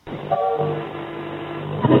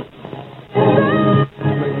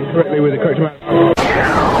Correctly with the correct amount.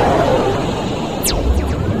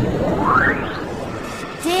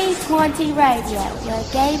 D20 Radio, where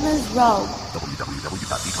gamers roll.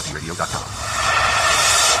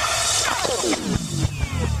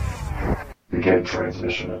 www.d20radio.com. Begin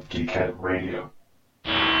transmission of Geekhead Radio.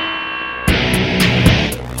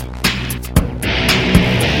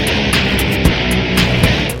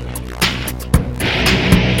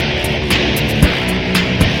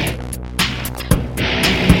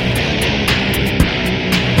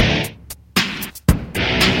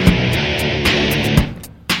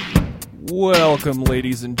 Welcome,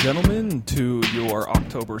 ladies and gentlemen, to your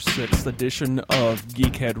October 6th edition of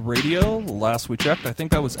Geekhead Radio. Last we checked, I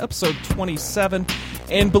think that was episode 27,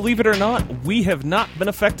 and believe it or not, we have not been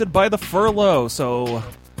affected by the furlough, so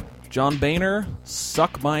John Boehner,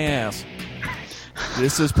 suck my ass.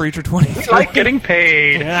 This is Preacher 23. We like getting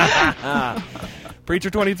paid. Preacher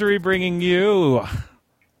 23 bringing you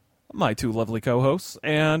my two lovely co-hosts,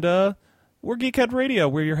 and we're Geekhead Radio.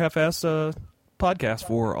 We're your half-assed podcast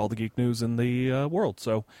for all the geek news in the world.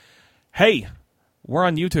 So, hey, we're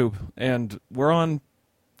on YouTube, and we're on,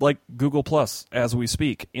 like, Google Plus as we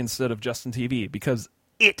speak, instead of Justin TV, because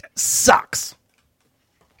it sucks.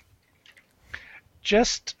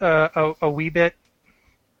 Just a wee bit,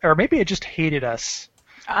 or maybe it just hated us,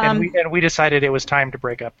 and we decided it was time to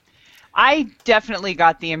break up. I definitely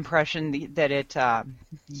got the impression that it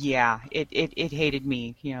hated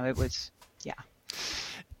me. You know, it was, yeah.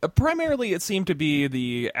 Primarily, it seemed to be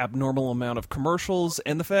the abnormal amount of commercials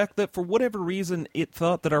and the fact that, for whatever reason, it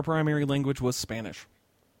thought that our primary language was Spanish.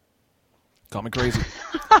 Call me crazy.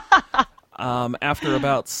 After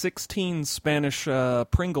about 16 Spanish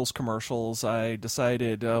Pringles commercials, I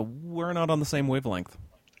decided we're not on the same wavelength.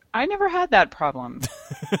 I never had that problem.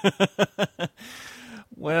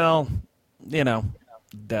 Well, you know,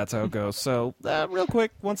 that's how it goes. So, real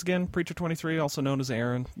quick, once again, Preacher 23, also known as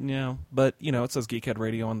Aaron. Yeah, but, you know, it says Geekhead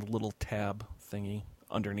Radio on the little tab thingy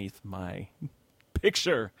underneath my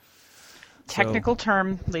picture. Technical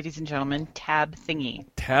term, ladies and gentlemen, tab thingy.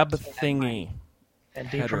 Tab thingy.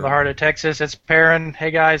 And deep from the heart of Texas, it's Perrin.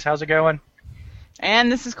 Hey, guys, how's it going?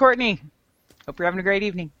 And this is Courtney. Hope you're having a great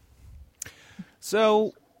evening.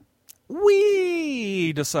 So,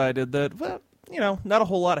 we decided that, well, you know, not a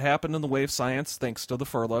whole lot happened in the way of science thanks to the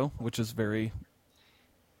furlough, which is very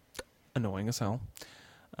annoying as hell.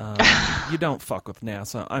 You don't fuck with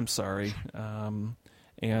NASA. I'm sorry. And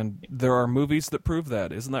there are movies that prove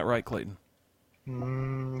that. Isn't that right, Clayton?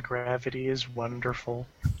 Gravity is wonderful.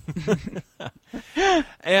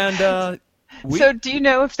 And so, do you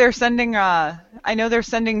know if they're sending? I know they're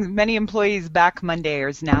sending many employees back Monday.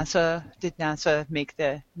 Or did NASA make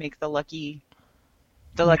the lucky?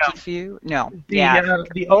 The lucky few? No.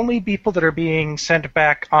 The only people that are being sent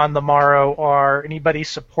back on the morrow are anybody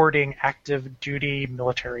supporting active duty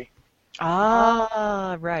military.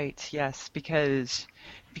 Ah, right. Yes, because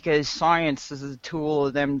science is a tool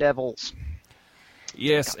of them devils.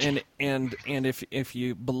 Yes, and if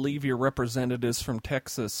you believe your representatives from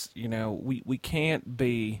Texas, you know, we can't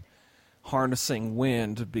be harnessing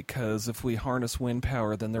wind, because if we harness wind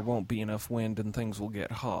power, then there won't be enough wind and things will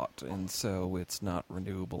get hot, and so it's not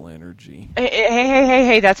renewable energy.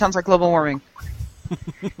 Hey, that sounds like global warming.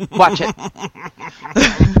 Watch it.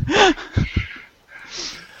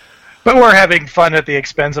 But we're having fun at the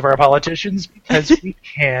expense of our politicians, because we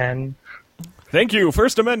can. Thank you,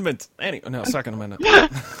 First Amendment. Second Amendment.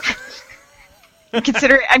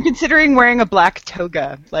 I'm considering wearing a black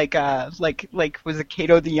toga, like was it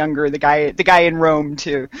Cato the Younger, the guy in Rome,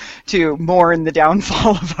 to mourn the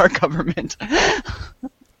downfall of our government.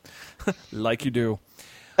 Like you do.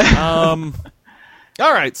 All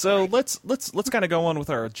right, so let's kind of go on with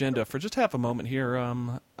our agenda for just half a moment here.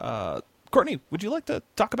 Courtney, would you like to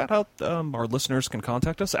talk about how our listeners can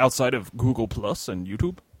contact us outside of Google Plus and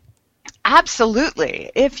YouTube?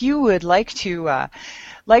 Absolutely. If you would like to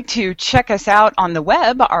check us out on the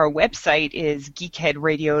web, our website is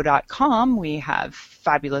geekheadradio.com. We have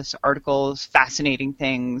fabulous articles, fascinating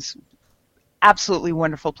things, absolutely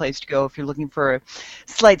wonderful place to go if you're looking for a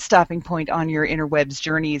slight stopping point on your interwebs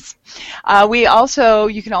journeys.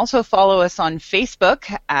 You can also follow us on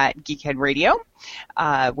Facebook at Geekhead Radio,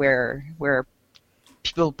 where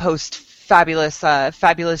people post fabulous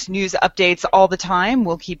news updates all the time.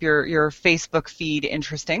 We'll keep your Facebook feed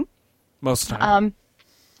interesting. Most of the time.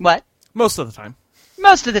 What? Most of the time.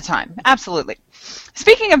 Most of the time, absolutely.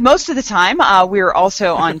 Speaking of most of the time, we're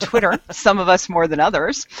also on Twitter, some of us more than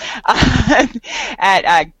others,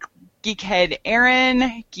 at Geekhead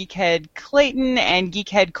Aaron, Geekhead Clayton, and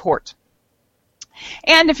Geekhead Court.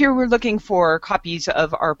 And if you're looking for copies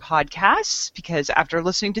of our podcasts, because after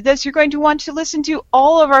listening to this, you're going to want to listen to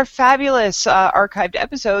all of our fabulous archived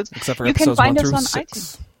episodes, Except for you can episodes find 1 us through on 6.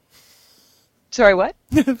 iTunes. Sorry, what?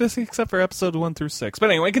 Except for episode 1 through 6. But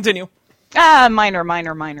anyway, continue.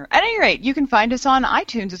 Minor. At any rate, you can find us on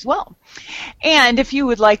iTunes as well. And if you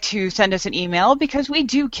would like to send us an email, because we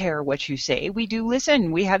do care what you say, we do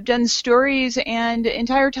listen. We have done stories and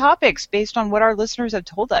entire topics based on what our listeners have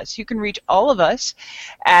told us. You can reach all of us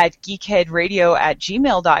at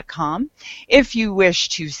geekheadradio@gmail.com. If you wish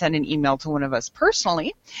to send an email to one of us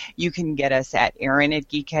personally, you can get us at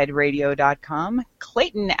Aaron@geekheadradio.com,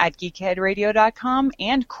 Clayton at geekheadradio.com,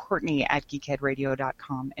 and Courtney at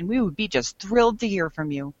geekheadradio.com. And we would be just thrilled to hear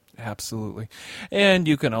from you. Absolutely. And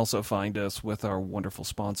you can also find us with our wonderful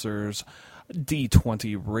sponsors,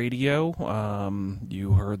 D20 Radio.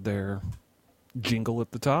 You heard their jingle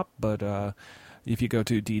at the top, but if you go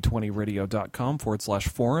to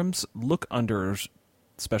d20radio.com/forums, look under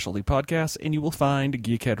specialty podcasts, and you will find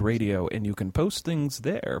Geekhead Radio, and you can post things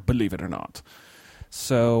there, believe it or not.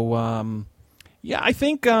 So, yeah, I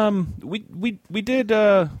think we did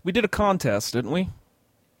a contest, didn't we?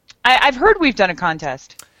 I've heard we've done a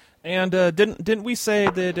contest. And didn't we say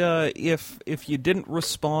that if you didn't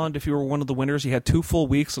respond, if you were one of the winners, you had 2 full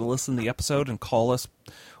weeks to listen to the episode and call us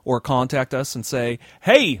or contact us and say,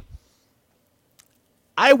 hey,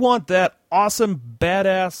 I want that awesome,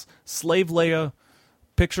 badass Slave Leia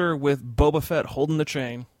picture with Boba Fett holding the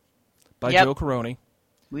chain by Joe Caroni.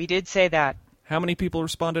 We did say that. How many people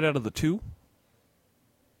responded out of the 2?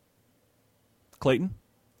 Clayton?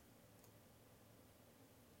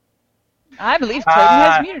 I believe Clayton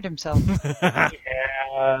has muted himself.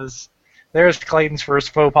 Yes. There's Clayton's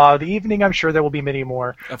first faux pas of the evening. I'm sure there will be many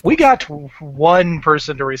more. We got 1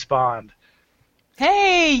 person to respond.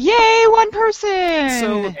 Hey, yay, 1 person!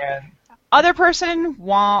 So, And other person,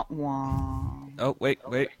 wah, wah. oh, wait,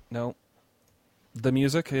 no. The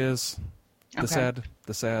music is the Okay.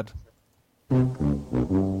 sad.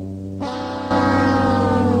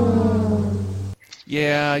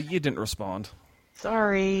 Yeah, you didn't respond.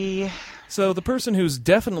 Sorry. So the person who's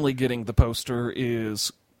definitely getting the poster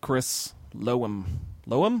is Chris Loam.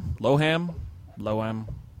 Loam?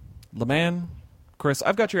 Leman? Chris,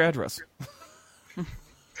 I've got your address.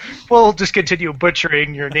 we'll just continue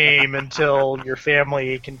butchering your name until your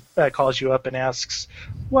family calls you up and asks,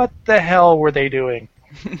 what the hell were they doing?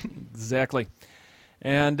 Exactly.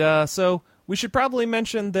 And so we should probably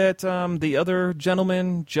mention that the other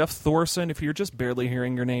gentleman, Jeff Thorson, if you're just barely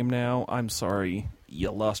hearing your name now, I'm sorry. You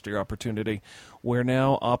lost your opportunity. We're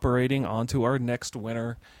now operating onto our next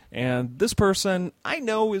winner. And this person, I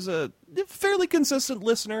know, is a fairly consistent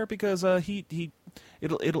listener because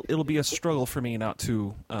it'll be a struggle for me not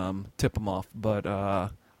to tip him off. But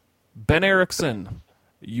Ben Erickson,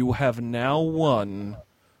 you have now won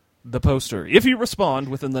the poster. If you respond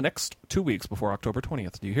within the next 2 weeks before October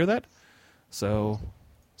 20th. Do you hear that? So,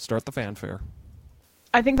 start the fanfare.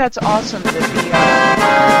 I think that's awesome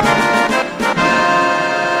that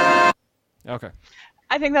Okay.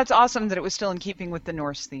 I think that's awesome that it was still in keeping with the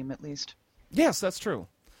Norse theme, at least. Yes, that's true.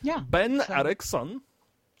 Yeah. Ben Erickson.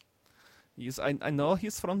 I know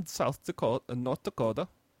he's from South Dakota, North Dakota.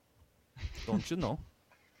 Don't you know?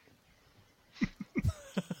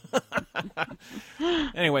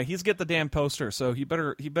 Anyway, he's get the damn poster, so he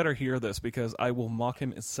better hear this because I will mock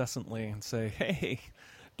him incessantly and say, "Hey,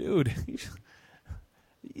 dude,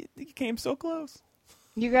 you came so close."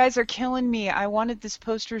 You guys are killing me. I wanted this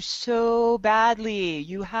poster so badly.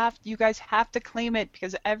 You guys have to claim it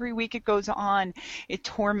because every week it goes on, it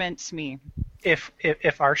torments me. If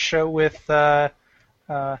our show with Nat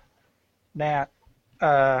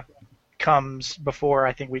comes before,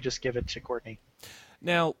 I think we just give it to Courtney.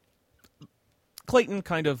 Now, Clayton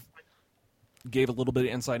kind of gave a little bit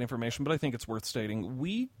of inside information, but I think it's worth stating.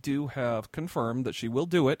 We do have confirmed that she will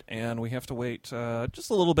do it, and we have to wait just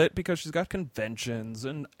a little bit because she's got conventions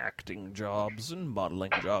and acting jobs and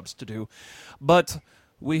modeling jobs to do. But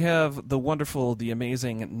we have the wonderful, the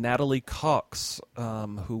amazing Natalie Cox,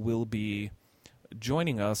 who will be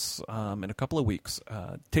joining us in a couple of weeks.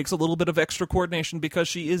 Takes a little bit of extra coordination because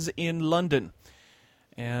she is in London,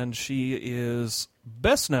 and she is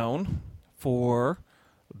best known for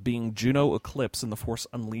being Juno Eclipse in the Force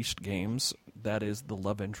Unleashed games. That is the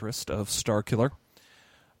love interest of Starkiller.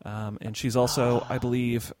 And she's also, I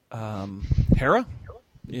believe, Hera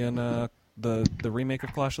in the remake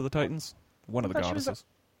of Clash of the Titans. One of the goddesses.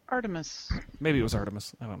 Artemis. Maybe it was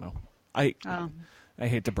Artemis. I don't know. I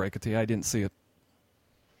hate to break it to you. I didn't see it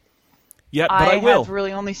yet, but I will. Have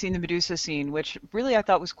really only seen the Medusa scene, which really I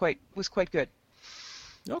thought was quite good.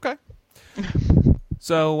 Okay.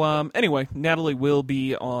 So anyway, Natalie will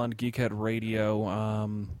be on Geekhead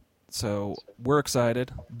Radio. So we're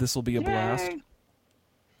excited. This will be a blast.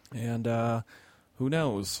 And who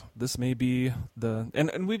knows? This may be the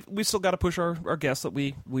and we still got to push our guests that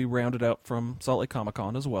we rounded out from Salt Lake Comic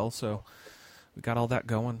Con as well. So we got all that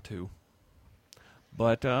going too.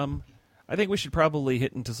 But I think we should probably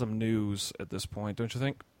hit into some news at this point, don't you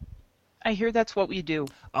think? I hear that's what we do.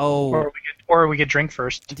 Oh, or we could drink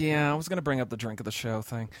first. yeah, I was going to bring up the drink of the show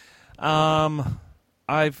thing.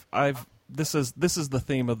 This is the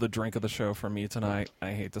theme of the drink of the show for me tonight.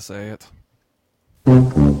 I hate to say it.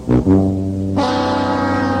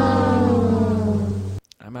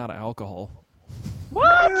 I'm out of alcohol.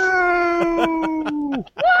 What?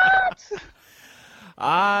 What?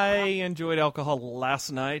 I enjoyed alcohol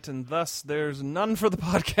last night, and thus there's none for the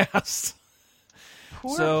podcast.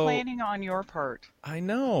 Poor planning on your part. I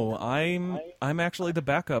know. I'm actually the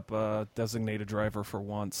backup designated driver for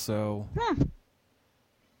once, so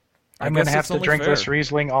I'm going to have to drink this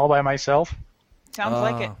Riesling all by myself. Sounds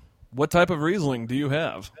like it. What type of Riesling do you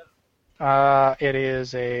have? It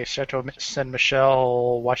is a Chateau Saint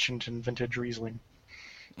Michel Washington Vintage Riesling.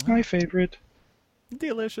 My favorite.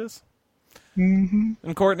 Delicious. Mm-hmm.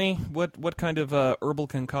 And Courtney, what kind of herbal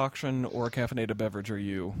concoction or caffeinated beverage are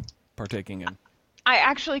you partaking in? I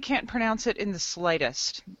actually can't pronounce it in the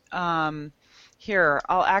slightest. Here,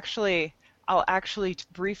 I'll actually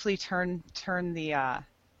briefly turn the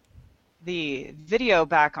video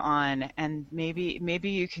back on, and maybe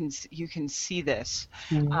you can see this.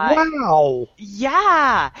 Wow!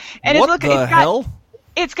 Yeah, and What the hell?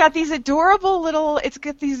 It's got these adorable little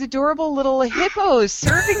hippos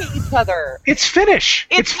serving each other. It's Finnish.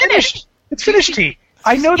 It's Finnish. It's Finnish tea.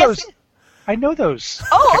 I know Yes, those. I know those.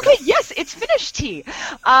 Oh, okay. Yes, it's Finnish tea.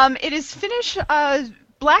 It is Finnish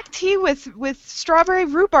black tea with strawberry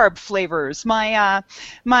rhubarb flavors. My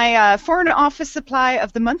Foreign Office Supply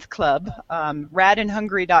of the Month Club,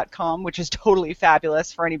 radandhungry.com, which is totally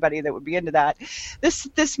fabulous for anybody that would be into that.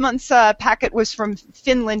 This month's packet was from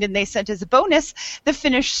Finland, and they sent as a bonus the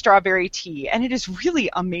Finnish strawberry tea, and it is really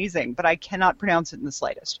amazing, but I cannot pronounce it in the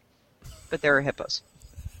slightest. But there are hippos.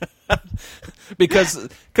 because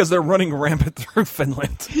they're running rampant through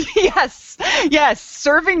Finland. Yes,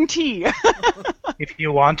 serving tea. If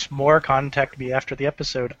you want more, contact me after the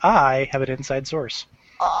episode. I have an inside source.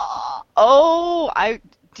 Do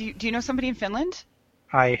you know somebody in Finland?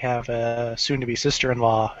 I have a soon-to-be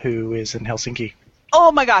sister-in-law who is in Helsinki.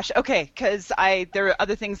 Oh my gosh, okay, because there are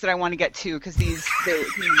other things that I want to get to, because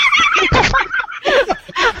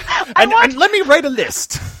and let me write a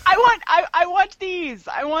list. I want these.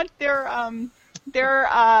 I want their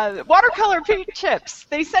watercolor paint chips.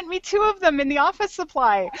 They sent me 2 of them in the office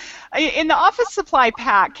supply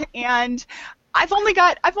pack, and I've only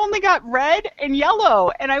got red and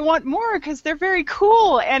yellow, and I want more because they're very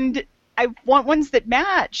cool, and I want ones that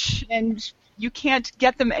match, and you can't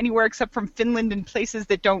get them anywhere except from Finland and places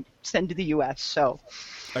that don't send to the U.S. So,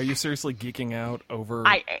 are you seriously geeking out over?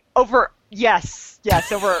 Yes,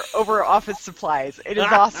 over office supplies. It is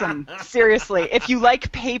awesome. Seriously, if you like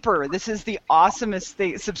paper, this is the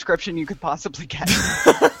awesomest subscription you could possibly get.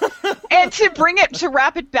 And to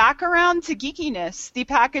wrap it back around to geekiness, the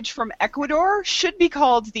package from Ecuador should be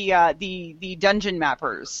called the Dungeon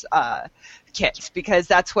Mappers kit, because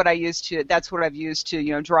that's what I've used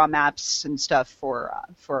to draw maps and stuff for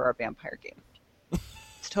our vampire game.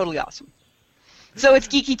 It's totally awesome. So it's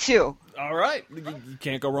geeky too. All right, you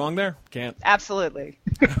can't go wrong there. Can't. Absolutely.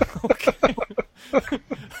 Okay.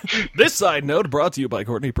 This side note brought to you by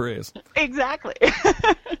Courtney Perez. Exactly.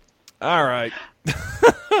 All right.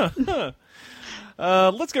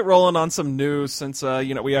 Let's get rolling on some news, since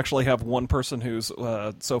we actually have one person who's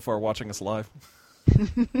so far watching us live.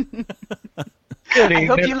 I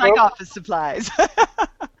hope you like office supplies.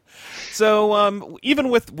 So even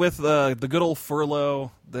with the good old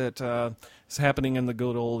furlough that is happening in the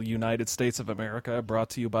good old United States of America, brought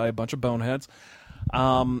to you by a bunch of boneheads,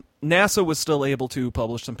 NASA was still able to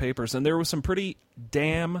publish some papers, and there was some pretty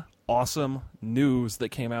damn awesome news that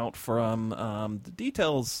came out from the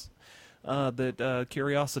details that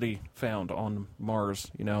Curiosity found on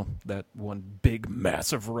Mars. That one big,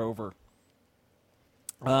 massive rover.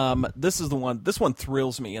 This is the one. This one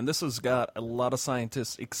thrills me, and this has got a lot of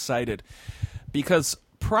scientists excited, because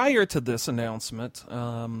prior to this announcement,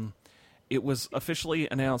 it was officially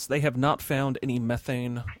announced they have not found any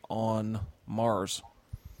methane on Mars.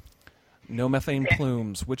 No methane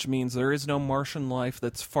plumes, which means there is no Martian life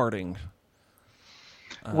that's farting.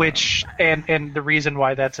 And the reason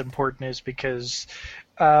why that's important is because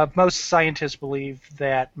most scientists believe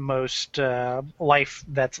that most life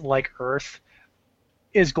that's like Earth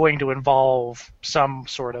is going to involve some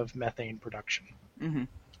sort of methane production.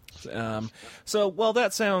 So, well,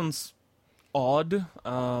 that sounds odd.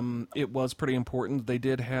 It was pretty important. They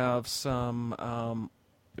did have some,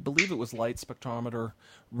 I believe it was light spectrometer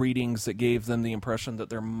readings that gave them the impression that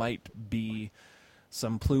there might be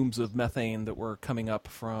some plumes of methane that were coming up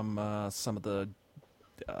from some of the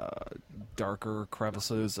darker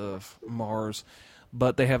crevices of Mars.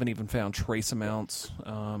 But they haven't even found trace amounts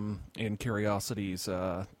in Curiosity's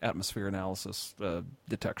atmosphere analysis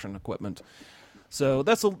detection equipment. So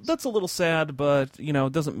that's a little sad, but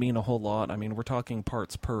it doesn't mean a whole lot. I mean, we're talking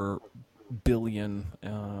parts per billion,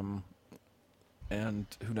 and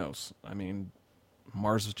who knows? I mean,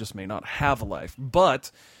 Mars just may not have life, but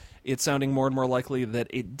it's sounding more and more likely that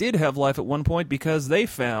it did have life at one point because they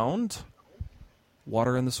found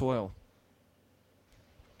water in the soil.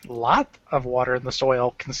 Lot of water in the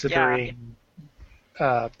soil, considering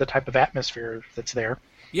the type of atmosphere that's there.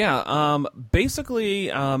 Yeah, basically,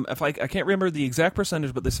 if I can't remember the exact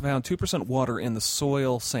percentage, but they found 2% water in the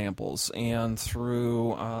soil samples, and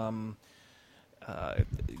through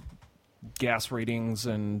gas readings,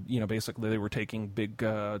 and basically they were taking big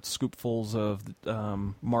scoopfuls of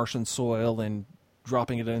Martian soil and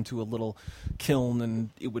dropping it into a little kiln, and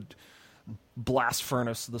it would blast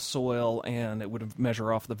furnace the soil, and it would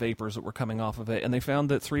measure off the vapors that were coming off of it, and they found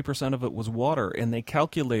that 3% of it was water, and they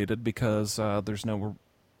calculated, because there's no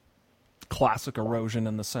classic erosion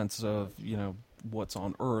in the sense of what's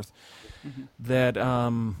on Earth, that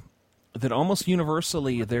almost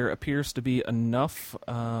universally there appears to be enough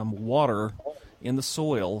water in the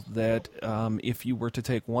soil that if you were to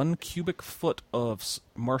take 1 cubic foot of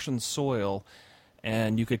Martian soil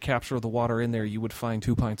and you could capture the water in there, you would find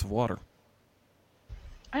 2 pints of water.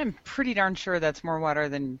 I'm pretty darn sure that's more water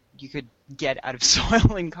than you could get out of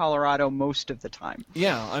soil in Colorado most of the time.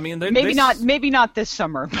 Yeah, I mean, maybe not this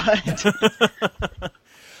summer, but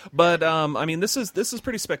but I mean, this is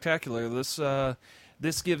pretty spectacular.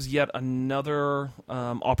 This gives yet another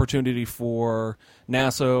opportunity for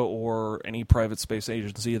NASA or any private space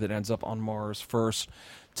agency that ends up on Mars first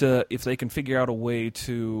to, if they can figure out a way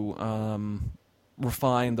to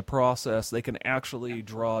refine the process, they can actually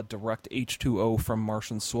draw direct H2O from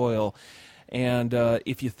Martian soil. And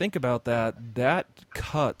if you think about that, that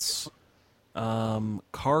cuts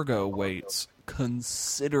cargo weights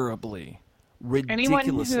considerably,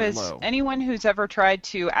 ridiculously low. Anyone who's ever tried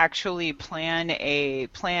to actually plan a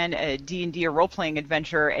D&D or role-playing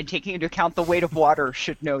adventure and taking into account the weight of water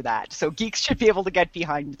should know that. So geeks should be able to get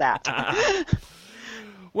behind that.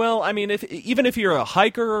 Well, I mean, even if you're a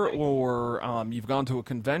hiker or you've gone to a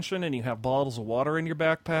convention and you have bottles of water in your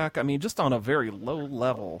backpack, I mean, just on a very low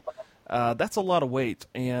level, that's a lot of weight.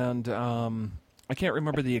 And I can't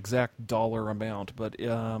remember the exact dollar amount, but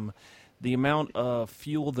the amount of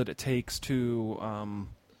fuel that it takes to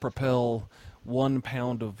propel 1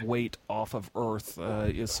 pound of weight off of Earth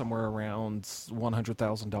is somewhere around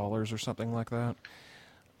 $100,000 or something like that.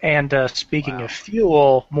 And speaking of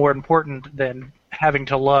fuel, more important than having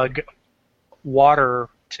to lug water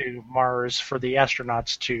to Mars for the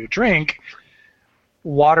astronauts to drink,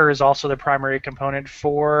 water is also the primary component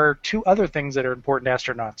for 2 other things that are important to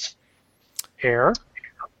astronauts: air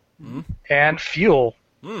and fuel.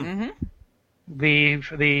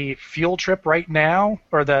 The fuel trip right now,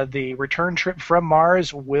 or the return trip from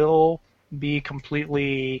Mars, will be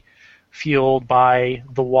completely fueled by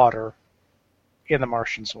the water in the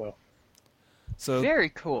Martian soil. So very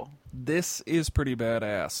cool. This is pretty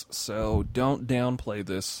badass, so don't downplay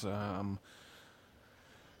this.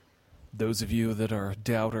 Those of you that are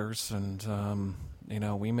doubters, and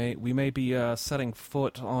we may be setting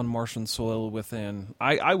foot on Martian soil within,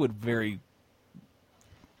 I would very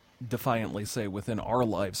defiantly say within our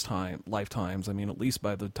lifetimes. I mean, at least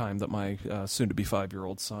by the time that my soon-to-be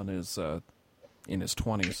 5-year-old son is in his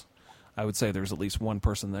 20s, I would say there's at least one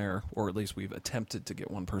person there, or at least we've attempted to get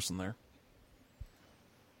one person there.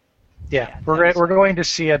 Yeah, we're going to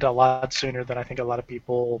see it a lot sooner than I think a lot of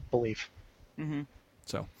people believe. Mm-hmm.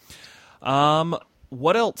 So,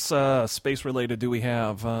 what else space-related do we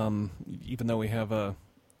have, even though we have a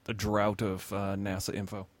drought of NASA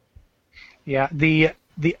info? Yeah, the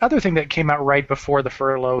other thing that came out right before the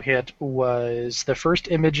furlough hit was the first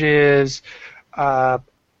images,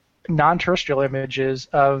 non-terrestrial images,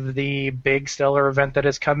 of the big stellar event that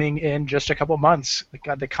is coming in just a couple months,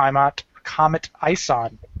 the Comet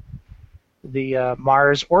ISON. The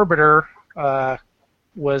Mars orbiter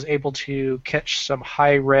was able to catch some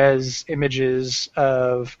high-res images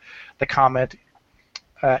of the comet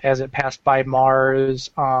as it passed by Mars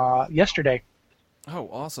yesterday. Oh,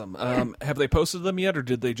 awesome. Have they posted them yet, or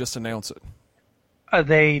did they just announce it?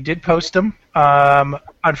 They did post them.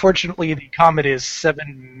 Unfortunately, the comet is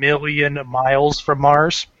 7 million miles from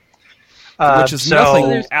Mars. Which is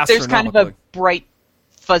nothing astronomical. There's kind of a bright,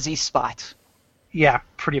 fuzzy spot. Yeah,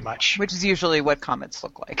 pretty much. Which is usually what comets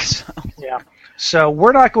look like. So. Yeah. So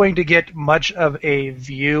we're not going to get much of a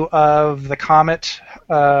view of the comet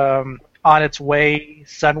on its way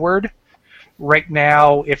sunward. Right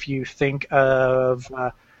now, if you think of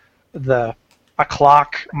a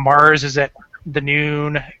clock, Mars is at the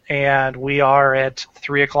noon, and we are at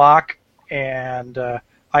 3 o'clock, and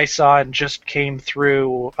ISON just came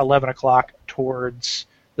through 11 o'clock towards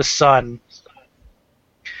the sun.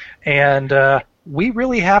 And we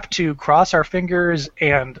really have to cross our fingers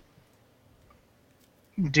and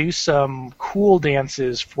do some cool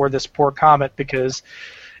dances for this poor comet, because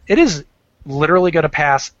it is literally going to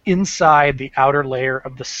pass inside the outer layer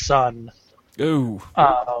of the sun. Ooh.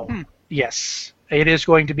 Yes. It is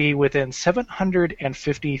going to be within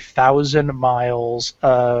 750,000 miles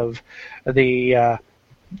of the, I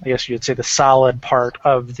guess you'd say the solid part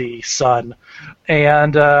of the sun.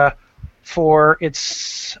 And for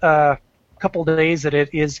its couple days that it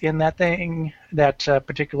is in that thing, that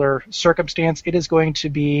particular circumstance, it is going to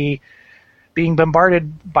be being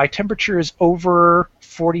bombarded by temperatures over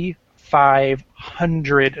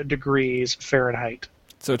 4,500 degrees Fahrenheit.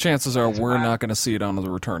 So chances are we're not going to see it on the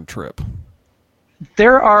return trip.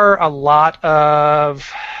 There are a lot of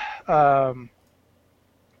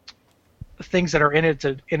things that are in its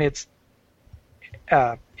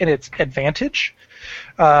advantage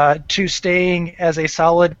to staying as a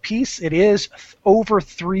solid piece. It is over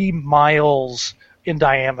 3 miles in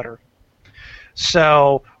diameter,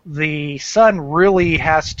 so the sun really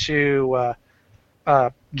has to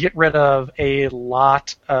get rid of a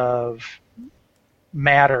lot of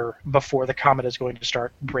matter before the comet is going to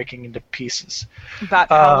start breaking into pieces. About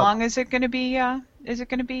how long is it going to be? Is it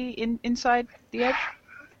going to be inside the edge?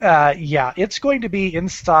 Yeah, it's going to be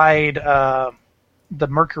inside the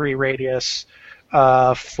Mercury radius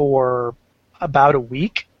for about a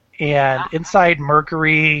week, and inside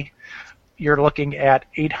Mercury, you're looking at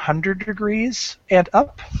 800 degrees and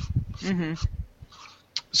up. Mm-hmm.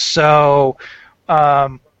 So,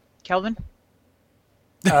 Kelvin?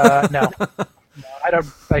 No. I don't.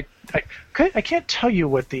 I can't tell you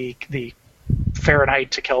what the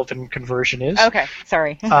Fahrenheit to Kelvin conversion is. Okay,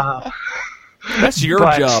 sorry. That's your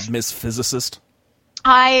job, Miss Physicist.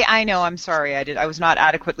 I know. I'm sorry. I was not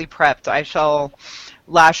adequately prepped. I shall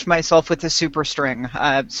lash myself with a super string.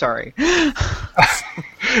 Sorry.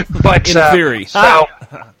 But in theory, so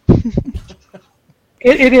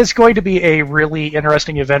it is going to be a really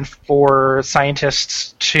interesting event for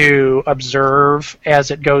scientists to observe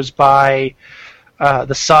as it goes by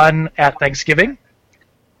the sun at Thanksgiving.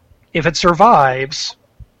 If it survives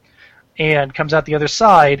and comes out the other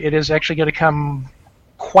side, it is actually going to come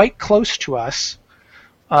quite close to us.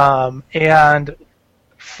 And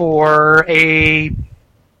for a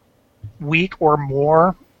week or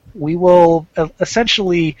more, we will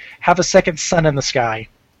essentially have a second sun in the sky.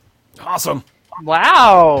 Awesome.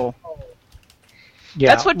 Wow. Yeah,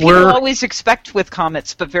 that's what people always expect with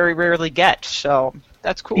comets, but very rarely get, so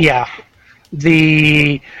that's cool. Yeah.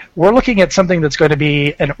 We're looking at something that's going to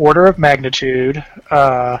be an order of magnitude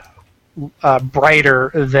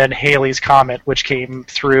brighter than Halley's Comet, which came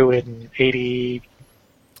through in 86,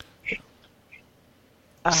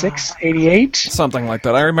 88? Something like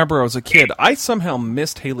that. I remember as a kid, I somehow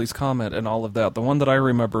missed Halley's Comet and all of that. The one that I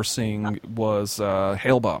remember seeing was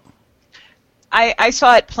Hale-Bopp. I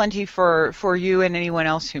saw it plenty for you and anyone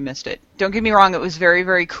else who missed it. Don't get me wrong, it was very,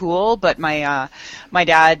 very cool, but my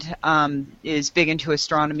dad is big into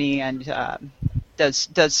astronomy and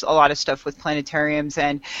does a lot of stuff with planetariums,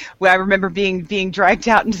 and I remember being dragged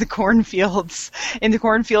out into the cornfields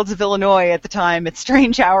of Illinois at the time at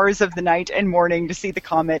strange hours of the night and morning to see the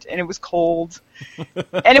comet, and it was cold.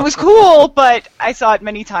 And it was cool, but I saw it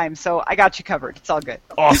many times, so I got you covered. It's all good.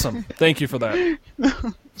 Awesome. Thank you for that.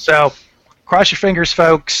 So, cross your fingers,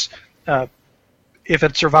 folks. If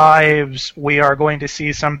it survives, we are going to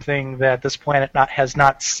see something that this planet has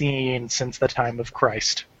not seen since the time of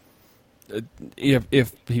Christ.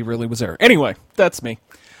 If he really was there. Anyway, that's me.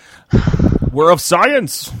 We're of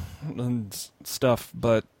science and stuff,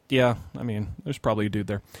 but yeah, I mean, there's probably a dude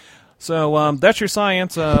there. So that's your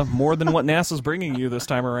science, more than what NASA's bringing you this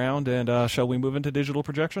time around, and shall we move into digital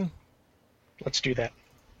projection? Let's do that.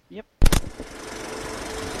 Yep.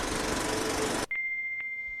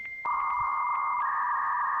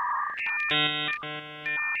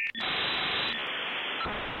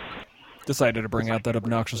 Decided to bring out that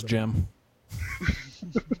obnoxious gem.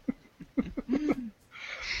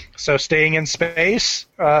 So staying in space,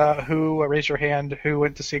 who raise your hand? Who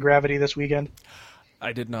went to see Gravity this weekend?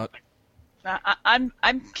 I did not. I'm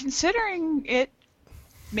considering it.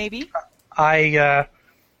 Maybe I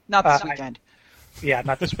not this I- weekend. yeah,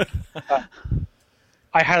 not this week.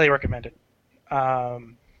 I highly recommend it.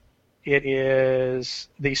 It is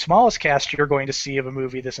the smallest cast you're going to see of a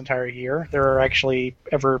movie this entire year. There are actually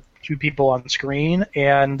ever 2 people on screen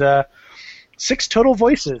and 6 total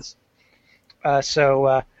voices.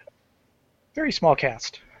 So very small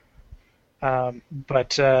cast.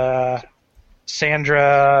 But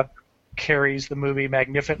Sandra carries the movie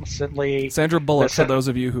magnificently. Sandra Bullock, The for those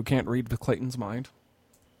of you who can't read Clayton's mind.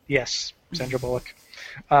 Yes, Sandra Bullock.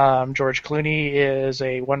 George Clooney is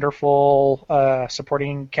a wonderful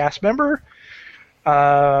supporting cast member.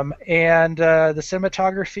 And the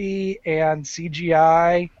cinematography and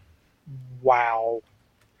CGI, wow.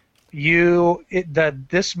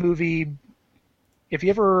 This movie, if you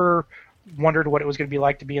ever wondered what it was going to be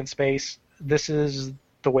like to be in space, this is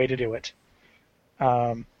the way to do it.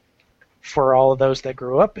 For all of those that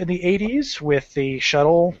grew up in the 80s with the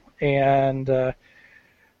shuttle and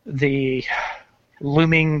the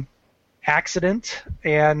looming accident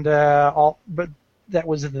and but that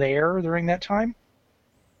was there during that time.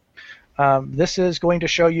 This is going to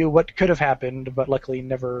show you what could have happened, but luckily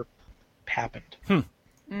never happened.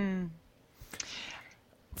 From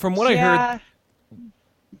what I heard...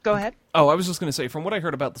 Go ahead. Oh, I was just going to say, from what I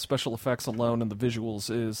heard about the special effects alone and the visuals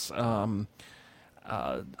is...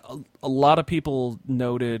 a lot of people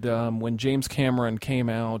noted when James Cameron came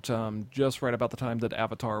out just right about the time that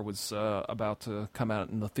Avatar was about to come out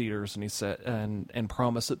in the theaters, and he said and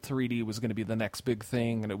promised that 3D was going to be the next big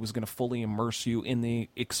thing, and it was going to fully immerse you in the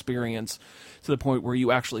experience to the point where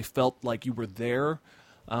you actually felt like you were there.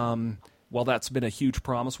 While that's been a huge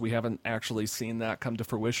promise, we haven't actually seen that come to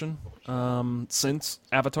fruition since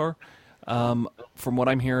Avatar. From what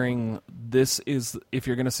I'm hearing, this is, if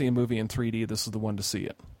you're going to see a movie in 3D, this is the one to see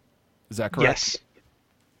it. Is that correct?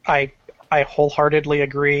 Yes. I wholeheartedly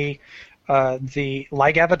agree.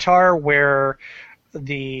 Like Avatar, where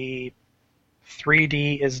the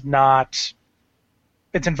 3D is not,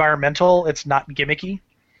 it's environmental, it's not gimmicky.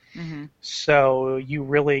 Mm-hmm. So you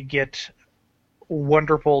really get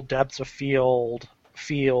wonderful depths of feel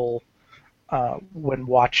when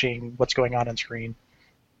watching what's going on screen.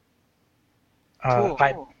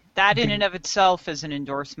 Cool. That in and of itself is an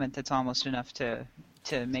endorsement that's almost enough to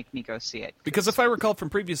make me go see it. Because if I recall from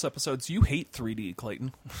previous episodes, you hate 3D,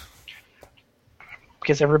 Clayton.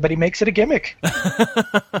 Because everybody makes it a gimmick.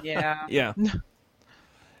 Yeah. Yeah.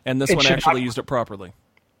 And this It one should actually not- used it properly.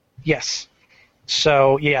 Yes.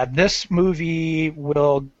 So, yeah, this movie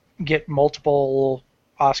will get multiple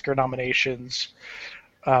Oscar nominations.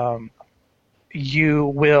 You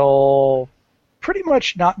will pretty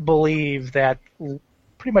much not believe that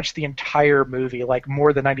pretty much the entire movie, like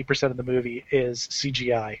more than 90% of the movie, is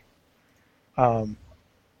CGI.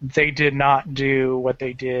 They did not do what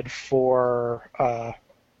they did for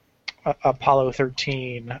Apollo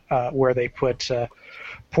 13, where they put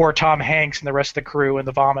poor Tom Hanks and the rest of the crew in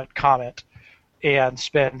the Vomit Comet and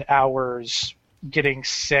spend hours getting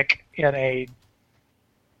sick in a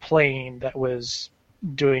plane that was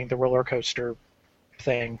doing the roller coaster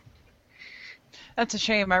thing. That's a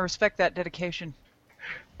shame. I respect that dedication.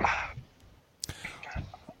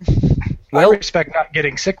 I respect not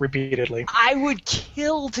getting sick repeatedly. I would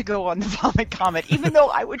kill to go on the Vomit Comet, even though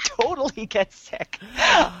I would totally get sick.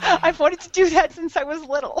 I've wanted to do that since I was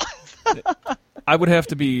little. I would have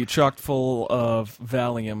to be chock full of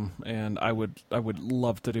Valium, and I would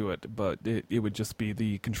love to do it, but it would just be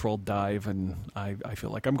the controlled dive, and I feel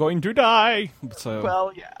like I'm going to die. So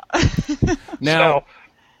Well, yeah. now.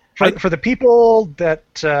 For the people that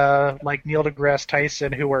like Neil deGrasse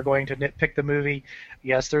Tyson who are going to nitpick the movie,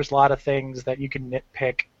 yes, there's a lot of things that you can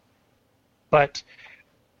nitpick, but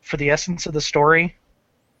for the essence of the story,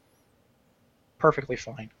 perfectly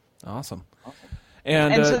fine. Awesome.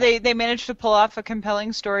 And so they managed to pull off a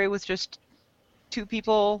compelling story with just 2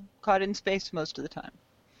 people caught in space most of the time.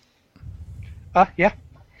 Yeah.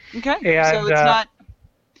 Okay, And, so it's not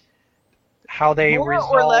how they more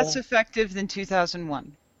resolve... or less effective than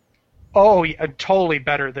 2001. Oh, yeah, totally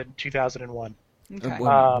better than 2001. Okay.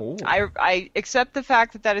 Ooh. I accept the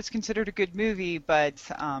fact that is considered a good movie, but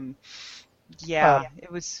yeah,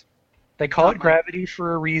 it was. They call Not it much. Gravity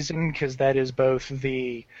for a reason, because that is both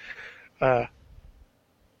the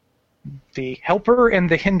helper and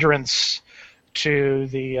the hindrance to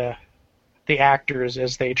the actors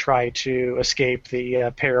as they try to escape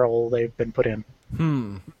the peril they've been put in.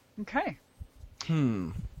 Okay.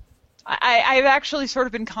 I've actually sort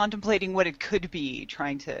of been contemplating what it could be,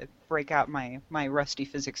 trying to break out my rusty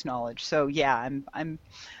physics knowledge. So yeah, I'm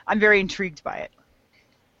very intrigued by it.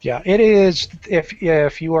 Yeah, it is.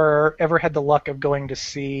 If you are ever had the luck of going to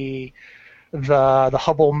see the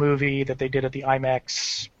Hubble movie that they did at the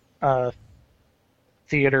IMAX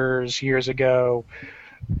theaters years ago,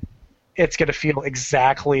 it's going to feel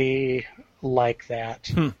exactly like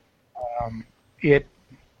that.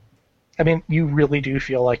 You really do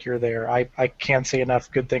feel like you're there. I can't say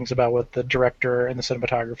enough good things about what the director and the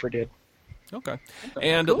cinematographer did. Okay.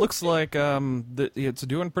 And cool. It looks like it's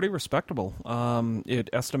doing pretty respectable. It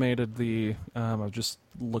estimated I'm just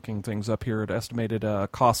looking things up here, it estimated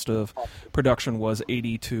cost of production was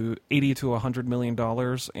 $80 to $100 million,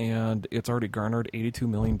 and it's already garnered $82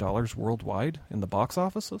 million worldwide in the box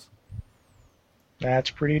offices. That's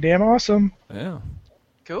pretty damn awesome. Yeah.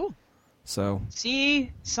 Cool. So.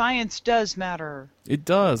 See, science does matter. It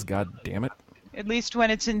does, god damn it. At least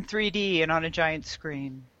when it's in 3D and on a giant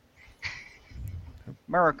screen.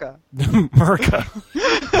 America. America.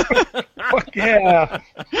 Fuck yeah.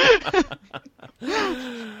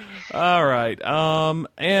 All right.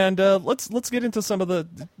 And let's get into some of the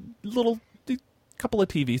couple of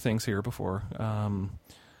TV things here before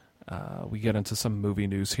we get into some movie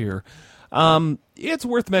news here. It's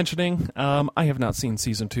worth mentioning, I have not seen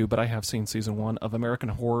Season 2, but I have seen Season 1 of American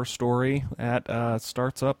Horror Story.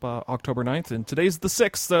 Starts up October 9th, and today's the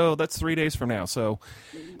 6th, so that's 3 days from now. So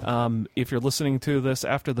if you're listening to this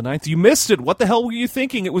after the 9th, you missed it. What the hell were you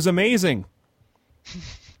thinking? It was amazing.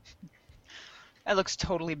 That looks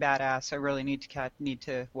totally badass. I really need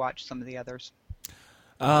to watch some of the others.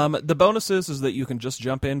 The bonus is that you can just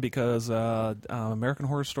jump in because American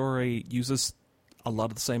Horror Story uses a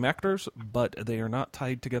lot of the same actors, but they are not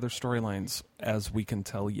tied together storylines, as we can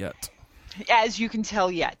tell yet. As you can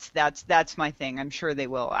tell yet. That's my thing. I'm sure they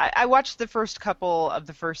will. I watched the first couple of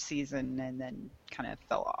the first season and then kind of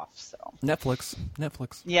fell off. So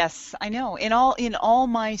Netflix. Yes, I know. In all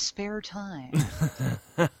my spare time.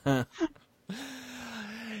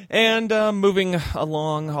 And moving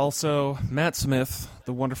along, also, Matt Smith,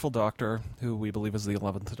 the wonderful doctor, who we believe is the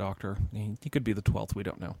 11th Doctor. He could be the 12th, we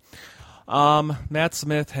don't know. Matt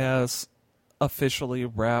Smith has officially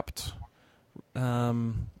wrapped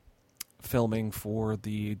filming for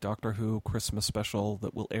the Doctor Who Christmas special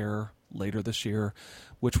that will air later this year,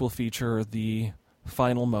 which will feature the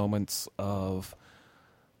final moments of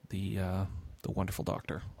the wonderful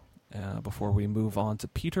Doctor. Before we move on to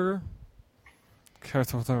Peter... Yeah,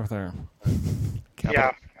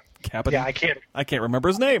 I can't remember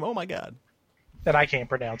his name. Oh my god! And I can't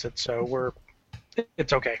pronounce it, so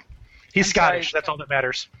it's okay. He's Scottish. That's all that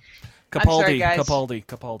matters.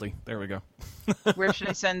 Capaldi. There we go. Where should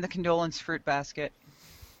I send the condolence fruit basket?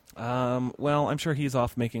 Well, I'm sure he's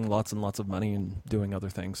off making lots and lots of money and doing other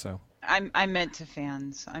things. So I meant to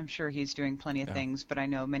fans. I'm sure he's doing plenty of things, but I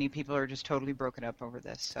know many people are just totally broken up over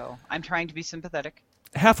this. So I'm trying to be sympathetic.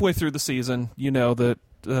 Halfway through the season, you know that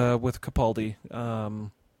with Capaldi,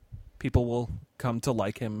 people will come to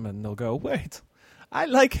like him, and they'll go, "Wait, I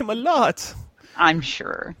like him a lot." I'm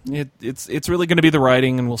sure it's really going to be the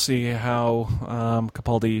writing, and we'll see how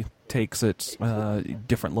Capaldi takes it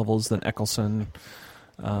different levels than Eccleston.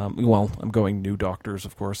 Well, I'm going new doctors,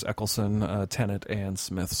 of course, Eccleston, Tennant, and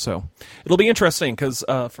Smith. So it'll be interesting because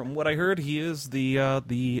from what I heard, he is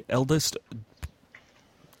the eldest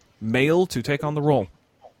male to take on the role,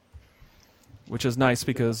 which is nice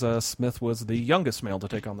because Smith was the youngest male to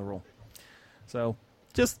take on the role. So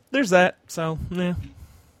just there's that. So yeah.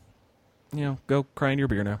 Go cry in your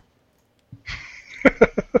beer now.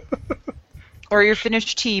 Or your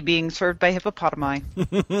finished tea being served by hippopotami.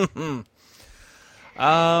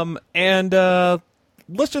 And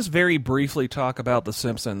let's just very briefly talk about The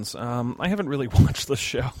Simpsons. I haven't really watched the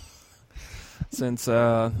show since,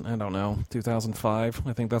 I don't know, 2005.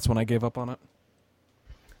 I think that's when I gave up on it.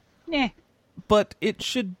 Yeah. But it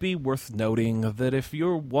should be worth noting that if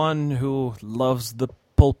you're one who loves the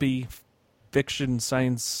pulpy fiction,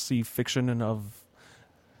 science-y fiction, and of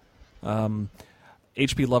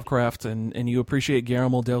H.P. Lovecraft, and you appreciate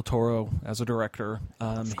Guillermo del Toro as a director,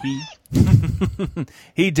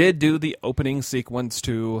 he did do the opening sequence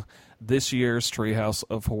to this year's Treehouse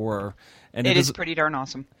of Horror. And it is pretty darn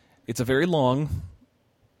awesome. It's a very long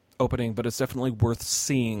opening, but it's definitely worth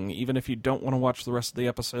seeing. Even if you don't want to watch the rest of the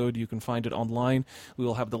episode, you can find it online. We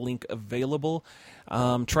will have the link available.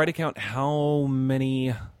 Try to count how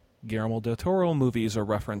many Guillermo del Toro movies are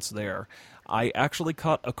referenced there. I actually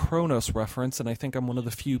caught a Kronos reference, and I think I'm one of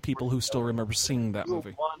the few people who still remember seeing that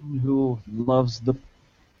movie. One who loves the...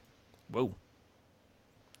 Whoa.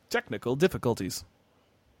 Technical difficulties.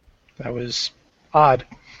 That was odd.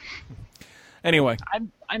 Anyway,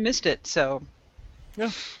 I missed it, so.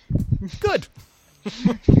 yeah, good.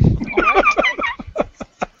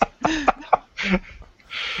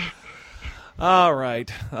 All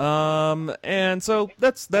right, and so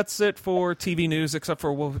that's it for TV news, except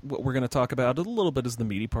for what we're going to talk about a little bit is the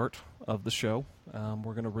meaty part of the show.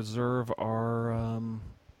 We're going to reserve our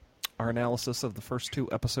analysis of the first 2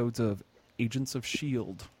 episodes of Agents of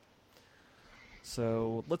S.H.I.E.L.D.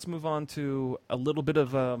 So let's move on to a little bit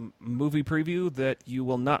of a movie preview that you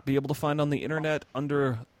will not be able to find on the internet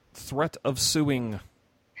under threat of suing.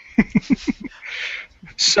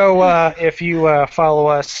 So if you follow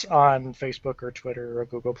us on Facebook or Twitter or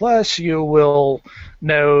Google+, you will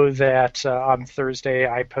know that on Thursday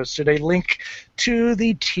I posted a link to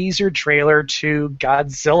the teaser trailer to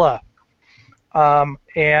Godzilla.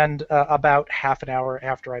 And about half an hour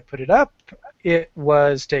after I put it up, it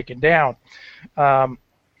was taken down.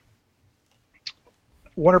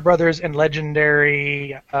 Warner Brothers and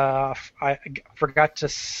Legendary I forgot to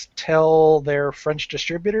tell their French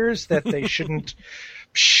distributors that they shouldn't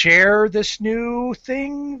share this new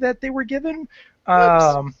thing that they were given.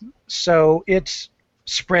 So it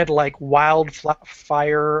spread like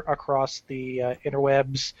wildfire across the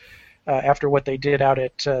interwebs. After what they did out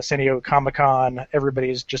at San Diego Comic-Con,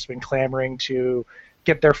 everybody's just been clamoring to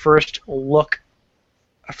get their first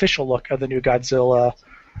official look of the new Godzilla.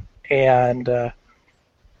 And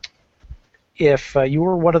if you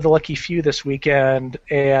were one of the lucky few this weekend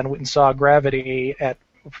and went and saw Gravity at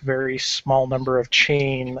a very small number of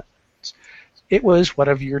chains, it was one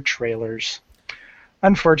of your trailers.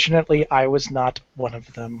 Unfortunately, I was not one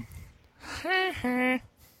of them.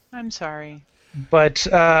 I'm sorry. But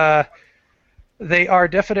they are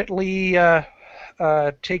definitely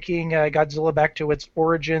taking Godzilla back to its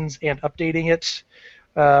origins and updating it.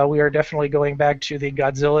 We are definitely going back to the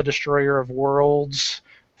Godzilla Destroyer of Worlds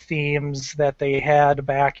themes that they had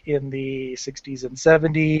back in the 60s and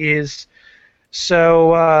 70s.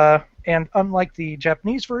 So, and unlike the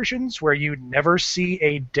Japanese versions where you never see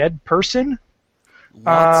a dead person,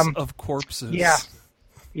 Lots of corpses.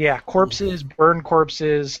 Yeah, corpses, burned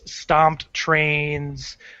corpses, stomped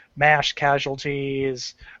trains, mashed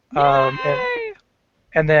casualties, and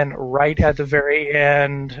then right at the very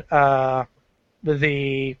end,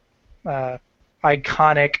 the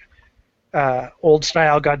iconic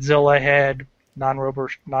old-style Godzilla head,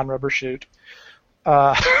 non-rubber suit.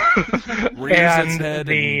 Rears and its head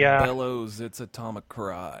the, and bellows its atomic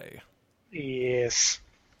cry. Yes.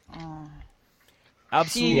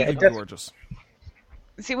 Absolutely See, gorgeous.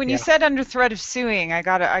 See, when you said under threat of suing, I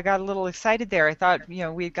got a little excited there. I thought,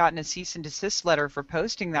 we'd gotten a cease and desist letter for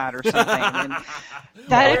posting that or something. And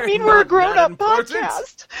that'd mean we're a grown-up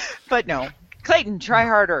podcast. But no. Clayton, try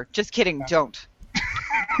harder. Just kidding. Don't.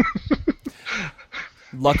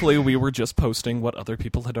 Luckily, we were just posting what other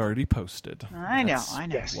people had already posted. I know.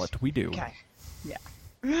 Yes. What we do. Okay. Yeah.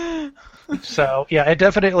 So, yeah, it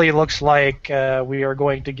definitely looks like we are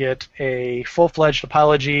going to get a full-fledged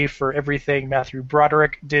apology for everything Matthew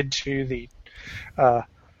Broderick did to the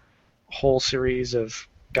whole series of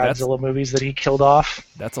Godzilla movies that he killed off.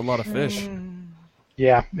 That's a lot of fish.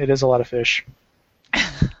 Yeah, it is a lot of fish.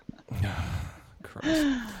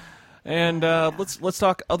 Christ. And let's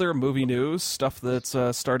talk other movie news, stuff that's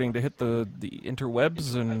starting to hit the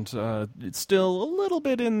interwebs, and it's still a little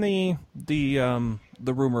bit in the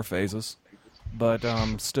rumor phases, but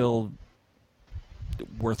still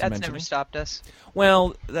worth That's mentioning. never stopped us.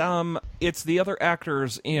 Well, it's the other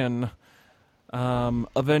actors in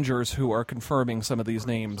Avengers who are confirming some of these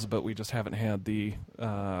names, but we just haven't had we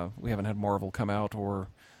haven't had Marvel come out or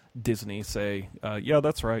Disney say, yeah,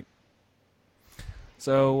 that's right.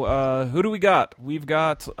 So, who do we got? We've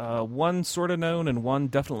got one sort of known and one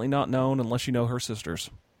definitely not known, unless you know her sisters.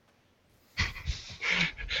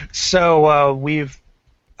 So,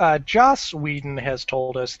 Joss Whedon has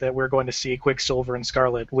told us that we're going to see Quicksilver and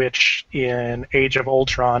Scarlet Witch in Age of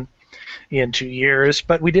Ultron in 2 years,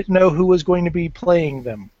 but we didn't know who was going to be playing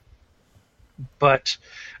them. But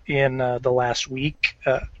in the last week,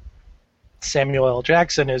 Samuel L.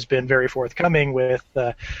 Jackson has been very forthcoming with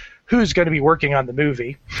who's going to be working on the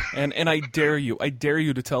movie. And I dare you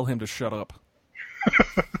to tell him to shut up.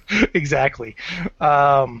 Exactly.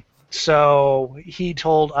 So he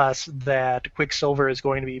told us that Quicksilver is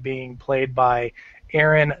going to be being played by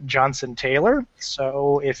Aaron Johnson Taylor.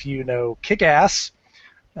 So if you know Kick-Ass,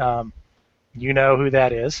 you know who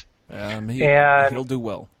that is. He'll do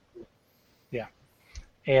well. Yeah.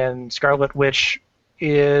 And Scarlet Witch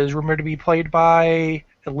is rumored to be played by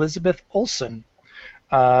Elizabeth Olsen.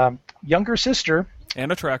 Younger sister.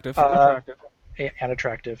 And attractive. and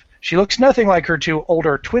attractive. She looks nothing like her two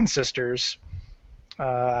older twin sisters, You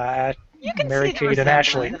can Mary see the Kate and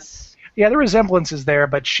Ashley. resemblance. Yeah, the resemblance is there,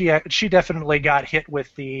 but she definitely got hit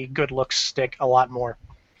with the good looks stick a lot more.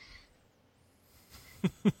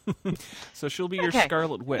 So she'll be your Okay.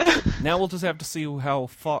 Scarlet Witch. Now we'll just have to see how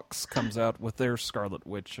Fox comes out with their Scarlet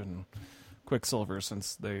Witch and Quicksilver,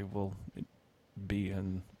 since they will be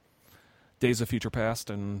in Days of Future Past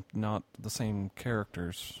and not the same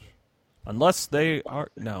characters. Unless they are...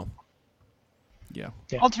 No. Yeah.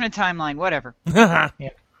 Alternate timeline, whatever.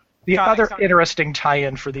 The Comics other aren't- interesting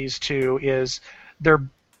tie-in for these two is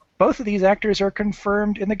both of these actors are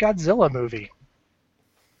confirmed in the Godzilla movie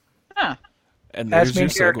Huh. And there's as main your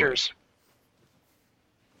segue. characters.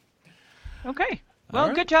 Okay. Well, All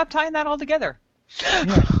right. good job tying that all together.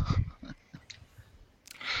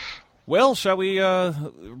 Well, shall we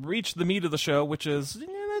reach the meat of the show, which is,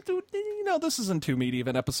 this isn't too meaty of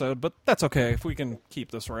an episode, but that's okay. If we can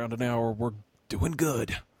keep this around an hour, we're doing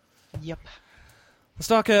good. Yep. Let's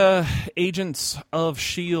talk Agents of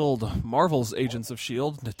S.H.I.E.L.D., Marvel's Agents of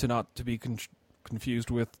S.H.I.E.L.D., not to be confused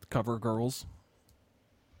with Cover Girls.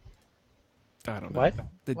 I don't know. What?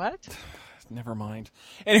 What? Never mind.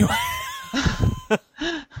 Anyway.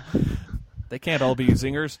 They can't all be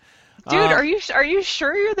zingers. Dude, are you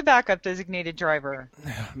sure you're the backup designated driver?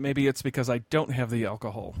 Maybe it's because I don't have the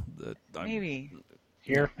alcohol. Maybe.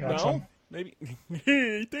 Here, you want No? some? Maybe.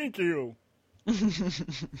 Hey, thank you.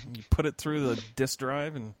 You put it through the disk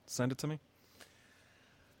drive and send it to me?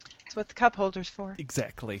 That's what the cup holder's for.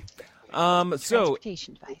 Exactly. So,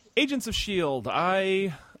 Transportation device. Agents of S.H.I.E.L.D.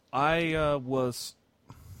 I was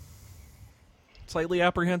slightly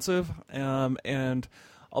apprehensive, and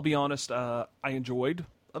I'll be honest, I enjoyed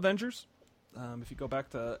Avengers. If you go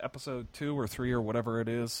back to episode 2 or 3 or whatever it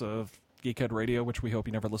is of Geekhead Radio, which we hope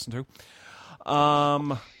you never listen to.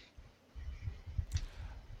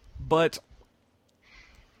 But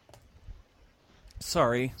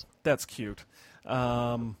sorry, that's cute.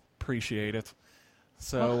 Appreciate it.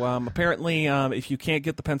 So apparently, if you can't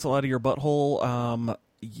get the pencil out of your butthole,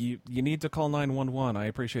 you need to call 911. I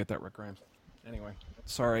appreciate that, Rick Grimes. Anyway,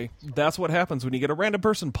 sorry. That's what happens when you get a random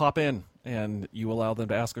person pop in and you allow them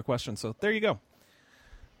to ask a question. So there you go.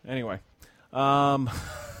 Anyway, I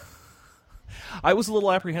was a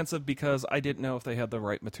little apprehensive because I didn't know if they had the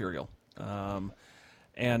right material.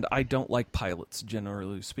 And I don't like pilots,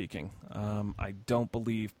 generally speaking. I don't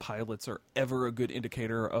believe pilots are ever a good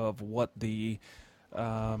indicator of what the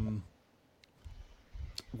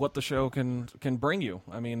show can bring you.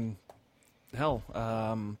 I mean, hell,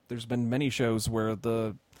 there's been many shows where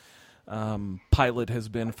the pilot has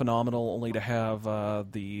been phenomenal, only to have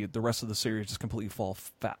the rest of the series just completely fall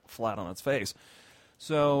flat on its face.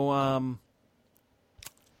 So,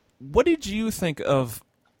 what did you think of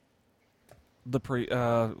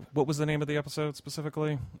what was the name of the episode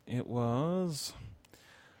specifically? It was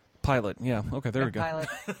Pilot. Yeah. Okay. There we go. Pilot.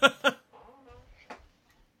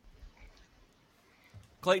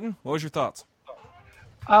 Clayton, what was your thoughts?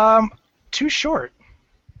 Too short.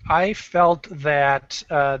 I felt that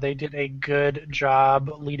they did a good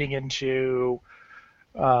job leading into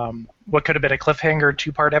what could have been a cliffhanger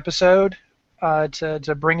 2-part episode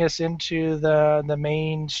to bring us into the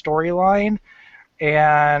main storyline,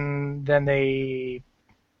 and then they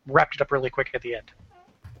wrapped it up really quick at the end.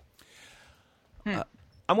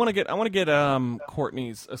 I want to get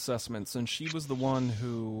Courtney's assessments, and she was the one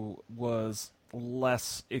who was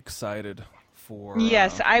less excited for.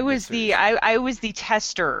 Yes, I was series. I was the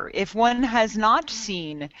tester. If one has not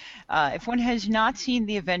seen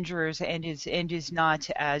the Avengers and is not,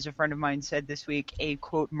 as a friend of mine said this week, a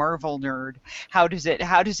quote Marvel nerd, how does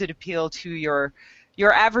it appeal to your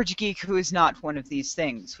average geek who is not one of these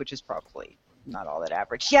things, which is probably not all that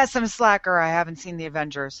average. Yes, I'm a slacker. I haven't seen the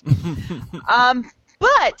Avengers.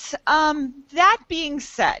 But that being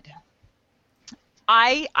said,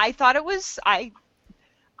 I thought it was I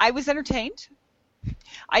was entertained.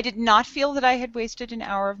 I did not feel that I had wasted an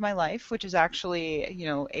hour of my life, which is actually,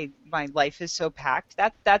 my life is so packed.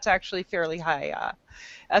 That's actually a fairly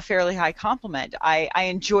high compliment. I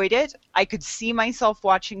enjoyed it. I could see myself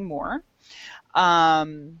watching more.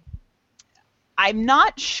 I'm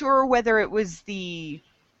not sure whether it was the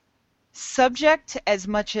subject as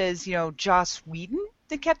much as, Joss Whedon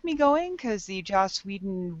that kept me going, because the Joss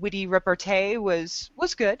Whedon witty repartee was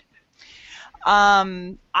good.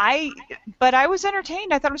 But I was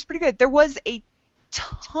entertained. I thought it was pretty good. There was a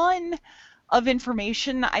ton of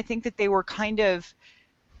information I think that they were kind of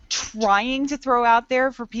trying to throw out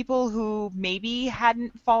there for people who maybe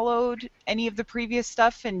hadn't followed any of the previous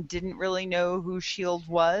stuff and didn't really know who S.H.I.E.L.D.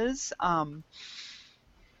 was.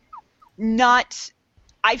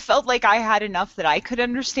 I felt like I had enough that I could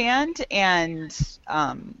understand, and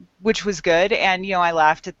which was good. And I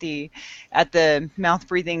laughed at the mouth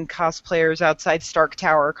breathing cosplayers outside Stark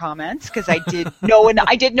Tower comments, because I did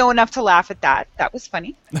know enough to laugh at that. That was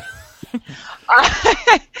funny.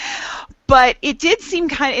 But it did seem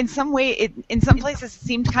kind of, in some places it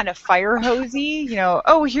seemed kind of fire hosey.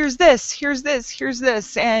 Oh, here's this,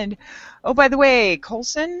 and oh, by the way,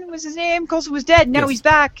 Coulson was his name. Coulson was dead. Now he's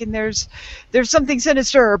back, and there's something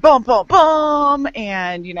sinister. Boom, boom, boom,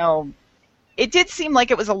 and it did seem like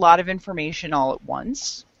it was a lot of information all at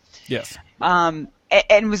once. Yes. And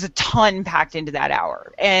was a ton packed into that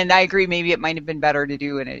hour. And I agree, maybe it might have been better to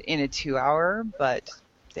do in a 2 hour, but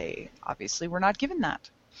they obviously were not given that.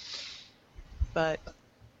 But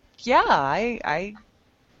yeah,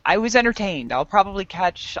 I was entertained. I'll probably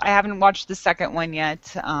I haven't watched the second one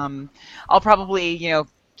yet. I'll probably,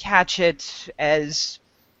 catch it as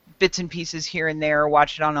bits and pieces here and there,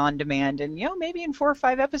 watch it on demand, and, maybe in 4 or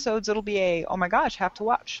 5 episodes it'll be a, oh my gosh, have to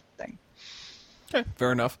watch thing. Okay,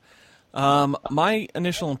 fair enough. My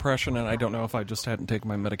initial impression, and I don't know if I just hadn't taken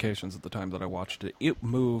my medications at the time that I watched it, it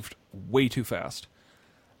moved way too fast.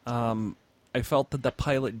 I felt that the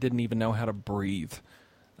pilot didn't even know how to breathe.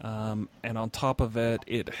 And on top of it,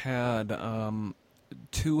 it had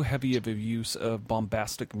too heavy of a use of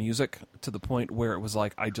bombastic music to the point where it was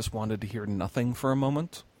like I just wanted to hear nothing for a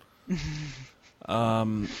moment.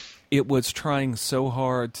 It was trying so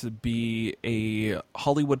hard to be a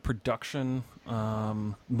Hollywood production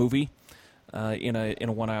movie in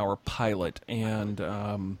a 1 hour pilot,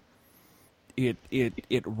 and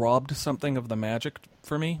it robbed something of the magic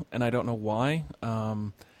for me, and I don't know why.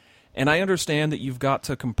 And I understand that you've got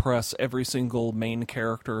to compress every single main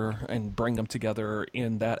character and bring them together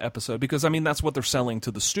in that episode, because, that's what they're selling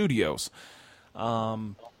to the studios.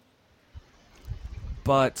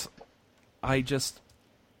 But I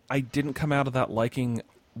didn't come out of that liking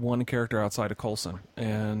one character outside of Coulson.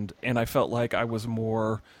 And I felt like I was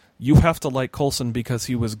more, you have to like Coulson because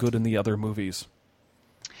he was good in the other movies.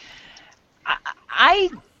 I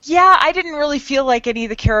didn't really feel like any of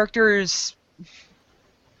the characters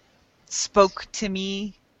spoke to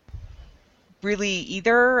me really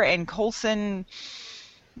either, and Coulson,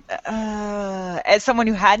 as someone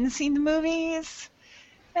who hadn't seen the movies,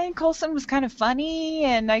 I think Coulson was kind of funny,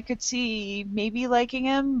 and I could see maybe liking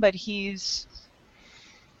him, but he's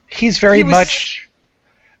very much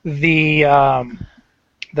the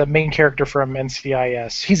main character from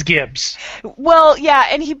NCIS. He's Gibbs. Well,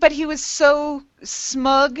 yeah, but he was so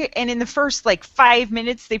smug, and in the first 5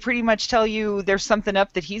 minutes they pretty much tell you there's something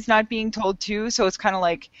up that he's not being told too, so it's kind of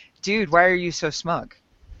like, dude, why are you so smug?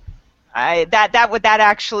 That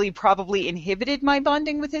actually probably inhibited my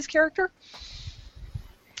bonding with his character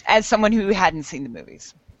as someone who hadn't seen the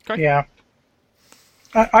movies. Okay. Yeah.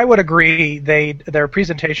 I would agree. Their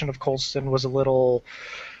presentation of Coulson was a little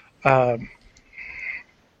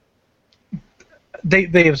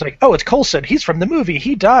They was like, oh, it's Coulson. He's from the movie.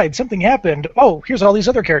 He died. Something happened. Oh, here's all these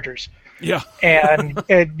other characters. Yeah. and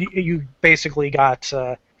you basically got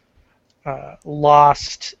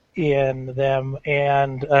lost in them.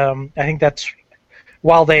 And I think that's,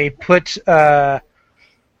 while they put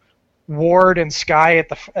Ward and Skye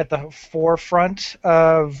at the forefront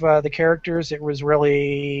of the characters, it was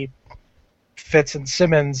really Fitz and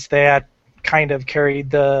Simmons that kind of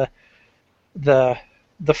carried the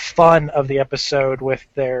fun of the episode with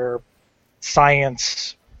their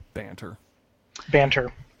science banter.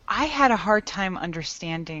 I had a hard time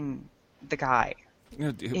understanding the guy.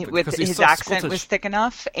 His so accent Scottish. was thick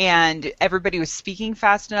enough, and everybody was speaking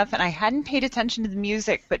fast enough, and I hadn't paid attention to the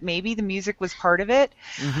music, but maybe the music was part of it.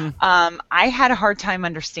 Mm-hmm. I had a hard time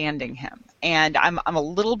understanding him, and I'm a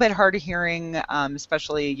little bit hard of hearing,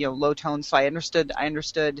 especially low tones. So I understood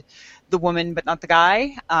the woman, but not the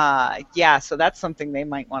guy. So that's something they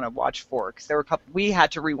might want to watch for, because we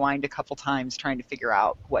had to rewind a couple times trying to figure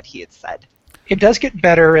out what he had said. It does get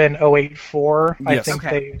better in 084. Yes. I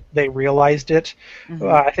think they realized it. Mm-hmm.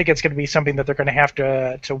 I think it's going to be something that they're going to have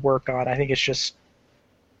to work on. I think it's just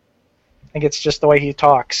the way he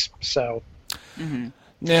talks. So Mm-hmm.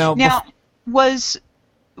 Now was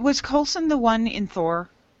Coulson the one in Thor?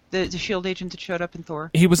 The S.H.I.E.L.D. agent that showed up in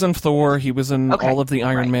Thor? he was in Thor. He was in Okay. all of the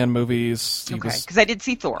Iron Right. Man movies. He was Because I did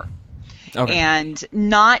see Thor. okay. And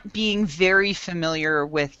not being very familiar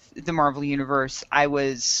with the Marvel Universe, I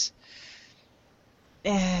was...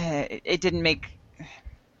 it didn't make...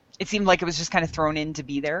 It seemed like it was just kind of thrown in to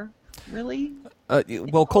be there, really.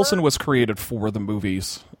 Well, Coulson was created for the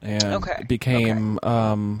movies and Okay. became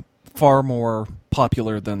far more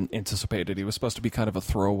popular than anticipated. He was supposed to be kind of a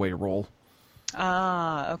throwaway role.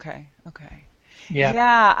 Okay. Yeah.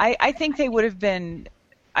 Yeah, I think they would have been.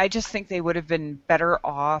 I just think they would have been better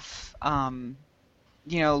off,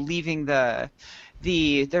 leaving the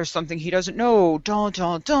there's something he doesn't know,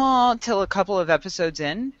 till a couple of episodes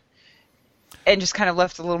in, and just kind of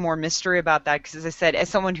left a little more mystery about that. Because as I said, as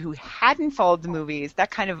someone who hadn't followed the movies,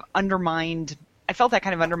 that kind of undermined. I felt that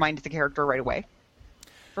kind of undermined the character right away,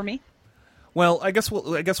 for me. Well, I guess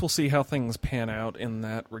we'll see how things pan out in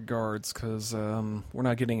that regards, because we're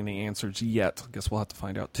not getting any answers yet. I guess we'll have to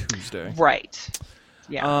find out Tuesday. Right.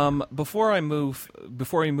 Yeah. Before we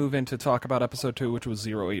move into talk about episode 2, which was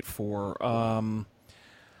 084,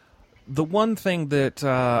 the one thing that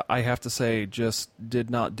I have to say just did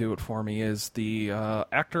not do it for me is the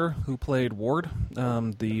actor who played Ward,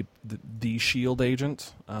 the S.H.I.E.L.D.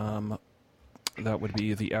 agent. That would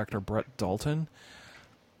be the actor Brett Dalton.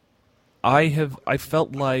 I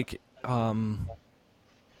felt like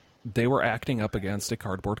they were acting up against a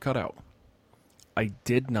cardboard cutout. I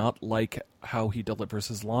did not like how he delivers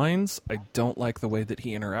his lines. I don't like the way that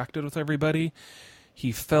he interacted with everybody.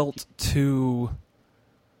 He felt too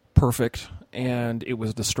perfect, and it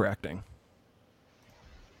was distracting.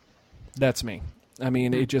 That's me. I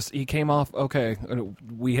mean, he came off, okay,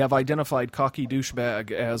 we have identified cocky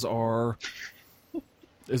douchebag as our...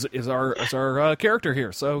 Is our character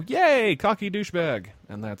here? So yay, cocky douchebag,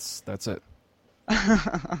 and that's it.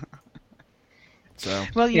 So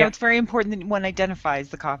well, it's very important that one identifies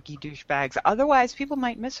the cocky douchebags. Otherwise, people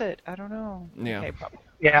might miss it. I don't know. Yeah. Okay, probably.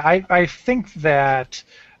 Yeah, I think that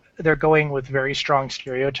they're going with very strong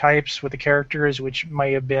stereotypes with the characters, which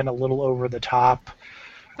may have been a little over the top.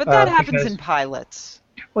 But that happens in pilots.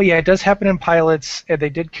 Well, yeah, it does happen in pilots, and they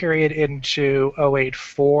did carry it into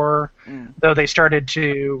 084, though they started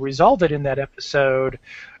to resolve it in that episode.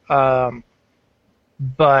 But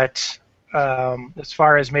as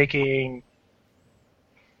far as making...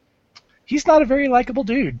 He's not a very likable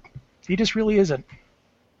dude. He just really isn't.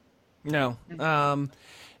 No.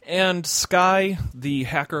 And Skye, the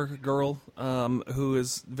hacker girl, who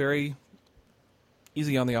is very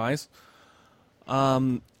easy on the eyes,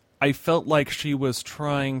 I felt like she was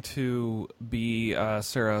trying to be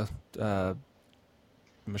Sarah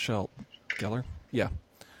Michelle Gellar. Yeah,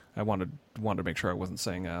 I wanted to make sure I wasn't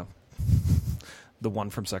saying the one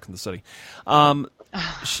from Sex and the City.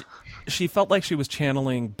 She felt like she was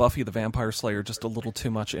channeling Buffy the Vampire Slayer just a little too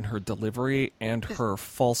much in her delivery and her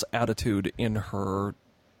false attitude in her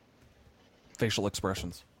facial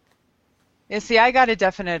expressions. Yeah, see, I got a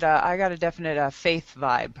definite Faith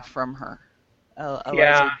vibe from her.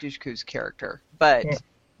 Eliza Dushku's character, but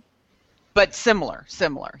similar,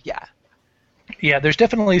 yeah. Yeah, there's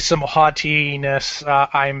definitely some haughtiness.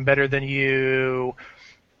 I'm better than you,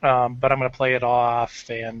 but I'm going to play it off,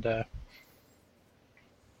 and the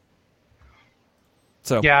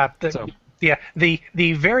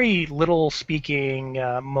very little speaking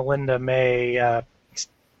Melinda May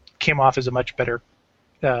came off as a much better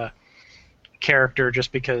character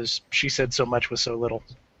just because she said so much with so little.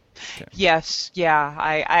 Okay. Yes, yeah.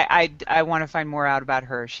 I want to find more out about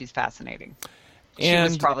her. She's fascinating. She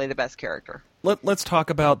was probably the best character. Let's talk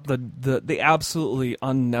about the absolutely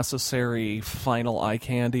unnecessary final eye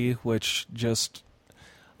candy, which just...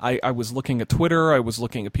 I was looking at Twitter, I was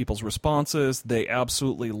looking at people's responses. They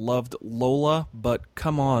absolutely loved Lola, but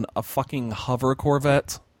come on, a fucking hover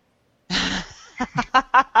Corvette?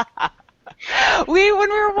 When we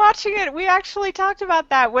were watching it, we actually talked about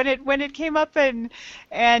that when it came up, and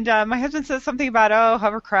my husband said something about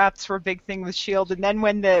hovercrafts were a big thing with S.H.I.E.L.D., and then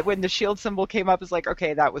when the S.H.I.E.L.D. symbol came up, it's like,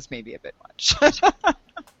 okay, that was maybe a bit much.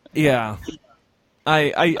 Yeah,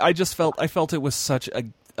 I just felt it was such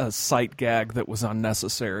a sight gag that was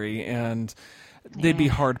unnecessary, and they'd be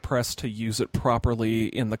hard pressed to use it properly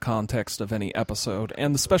in the context of any episode,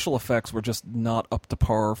 and the special effects were just not up to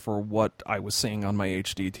par for what I was seeing on my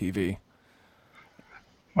HD TV.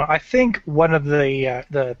 Well, I think one of the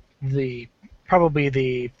probably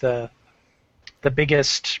the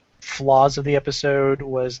biggest flaws of the episode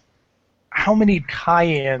was how many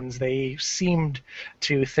tie-ins they seemed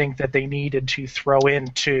to think that they needed to throw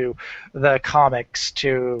into the comics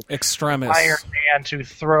to Extremis. Iron Man to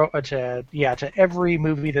throw to every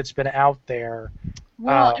movie that's been out there.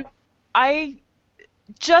 Well,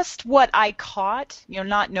 what I caught,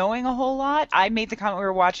 not knowing a whole lot, I made the comment we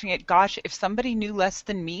were watching it, gosh, if somebody knew less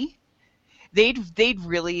than me, they'd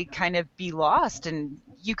really kind of be lost, and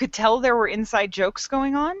you could tell there were inside jokes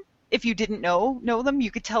going on. If you didn't know them,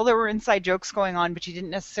 you could tell there were inside jokes going on, but you didn't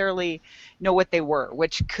necessarily know what they were,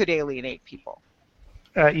 which could alienate people.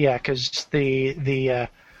 Yeah, because the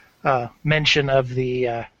mention of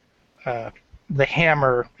the the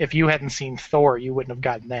hammer. If you hadn't seen Thor, you wouldn't have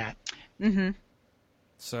gotten that. Mm-hmm.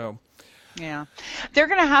 So, Yeah. They're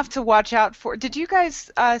going to have to watch out for... Did you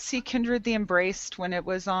guys see Kindred the Embraced when it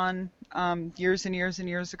was on years and years and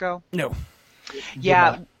years ago? no.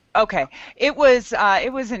 Yeah. Okay. It was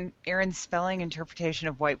an Aaron Spelling interpretation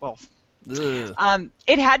of White Wolf. Ugh.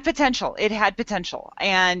 It had potential.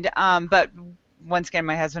 And but once again,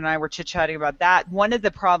 my husband and I were chit-chatting about that. One of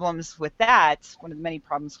the many problems with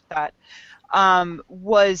that,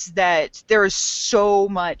 was that there is so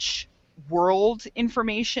much world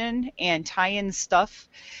information and tie-in stuff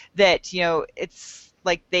that, it's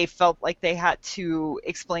like they felt like they had to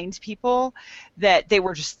explain to people that they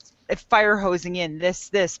were just fire hosing in this,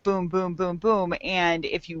 boom, boom, boom, boom, and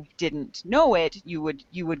if you didn't know it, you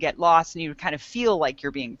would get lost, and you would kind of feel like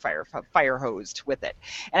you're being fire hosed with it.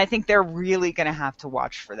 And I think they're really going to have to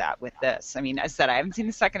watch for that with this. I mean, as I said, I haven't seen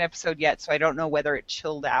the second episode yet, so I don't know whether it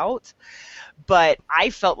chilled out, but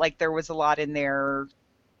I felt like there was a lot in there.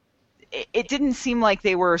 It didn't seem like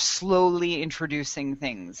they were slowly introducing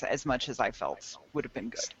things as much as I felt would have been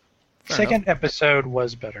good. Second episode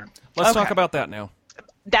was better. Let's Okay. talk about that now.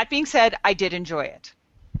 That being said, I did enjoy it.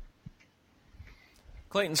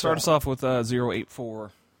 Clayton, start us off with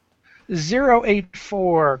 084.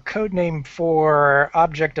 084, codename for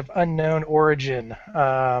object of unknown origin,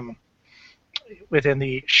 within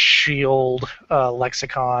the SHIELD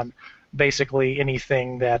lexicon. Basically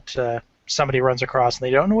anything that somebody runs across and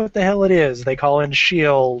they don't know what the hell it is, they call in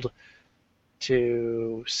SHIELD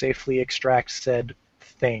to safely extract said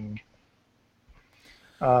thing.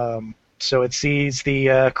 So it sees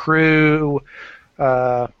the crew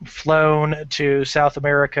flown to South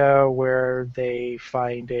America, where they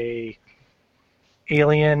find a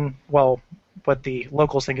alien, well, what the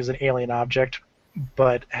locals think is an alien object,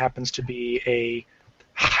 but happens to be a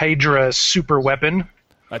Hydra super weapon.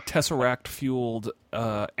 A Tesseract-fueled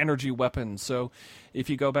energy weapon. So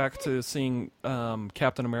if you go back to seeing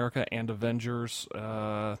Captain America and Avengers,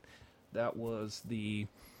 that was the...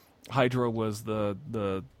 Hydra was the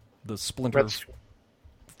splinter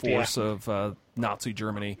force of Nazi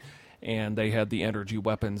Germany, and they had the energy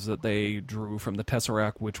weapons that they drew from the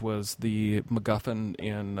Tesseract, which was the MacGuffin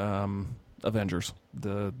in Avengers,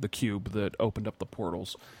 the cube that opened up the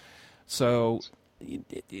portals. So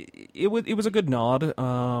it was a good nod,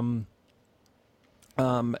 and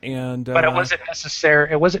but it wasn't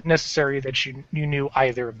necessary. It wasn't necessary that you knew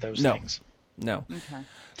either of those things. No. Okay.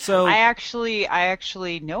 So I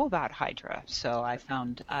actually know about Hydra, so I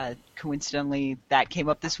found coincidentally that came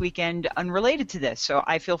up this weekend unrelated to this, so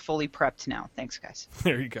I feel fully prepped now. Thanks, guys.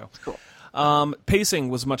 there you go. Cool. Pacing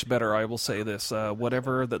was much better, I will say this.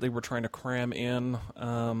 Whatever that they were trying to cram in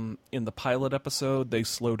the pilot episode, they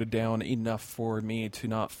slowed it down enough for me to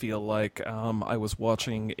not feel like I was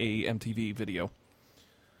watching a MTV video.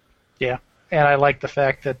 Yeah, and I like the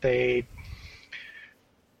fact that they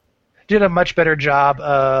did a much better job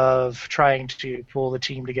of trying to pull the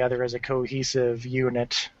team together as a cohesive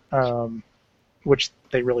unit, which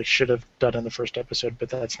they really should have done in the first episode, but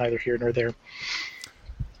that's neither here nor there.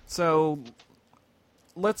 So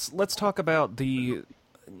let's talk about the...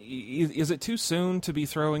 Is it too soon to be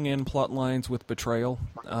throwing in plot lines with betrayal?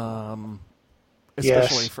 Especially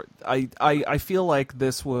Yes. for I feel like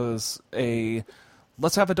this was a...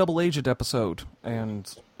 Let's have a double agent episode,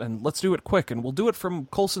 and let's do it quick, and we'll do it from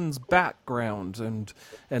Coulson's background, and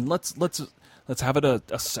let's have it a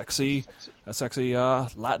sexy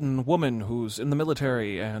Latin woman who's in the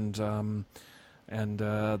military, and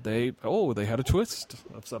they had a twist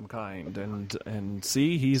of some kind, and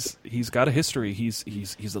see, he's got a history,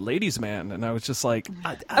 he's a ladies' man, and I was just like,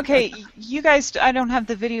 Okay, you guys, I don't have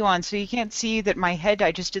the video on, so you can't see that my head,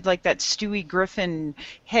 I just did like that Stewie Griffin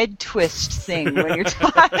head twist thing when you're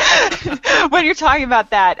when you're talking about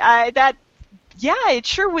that. It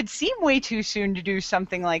sure would seem way too soon to do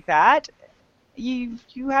something like that. You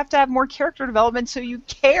have to have more character development so you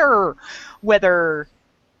care whether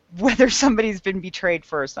somebody's been betrayed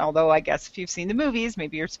first. Although I guess if you've seen the movies,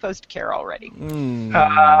 maybe you're supposed to care already.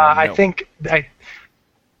 I think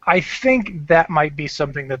that might be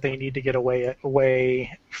something that they need to get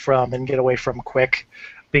away from and get away from quick,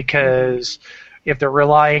 because if they're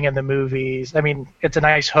relying on the movies, I mean, it's a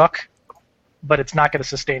nice hook, but it's not going to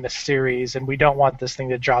sustain a series, and we don't want this thing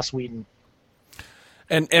to Joss Whedon.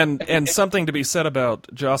 And something to be said about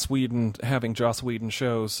Joss Whedon having Joss Whedon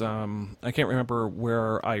shows. I can't remember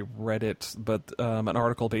where I read it, but an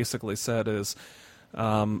article basically said is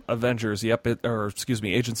Avengers, Agents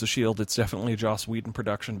of S.H.I.E.L.D., it's definitely a Joss Whedon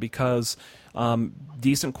production, because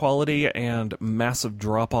decent quality and massive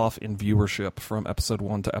drop-off in viewership from episode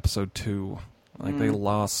 1 to episode 2. Like they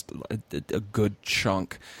lost a good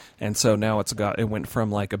chunk, and so now it went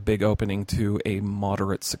from like a big opening to a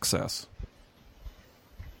moderate success.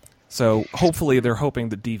 So hopefully they're hoping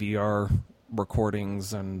that DVR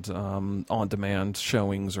recordings and on-demand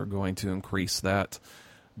showings are going to increase that.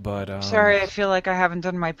 But sorry, I feel like I haven't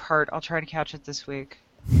done my part. I'll try to catch it this week.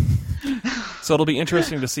 So it'll be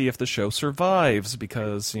interesting to see if the show survives,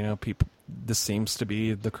 because this seems to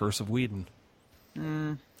be the curse of Whedon.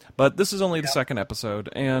 But this is only the second episode,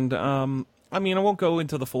 and I won't go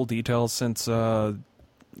into the full details since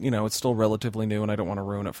it's still relatively new, and I don't want to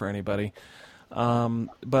ruin it for anybody.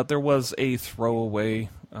 But there was a throwaway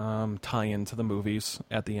tie-in to the movies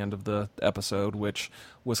at the end of the episode, which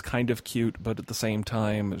was kind of cute, but at the same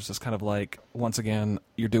time, it was just kind of like, once again,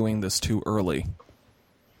 you're doing this too early.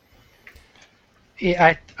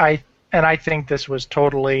 Yeah, I think this was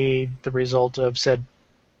totally the result of said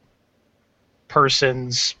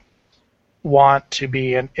person's want to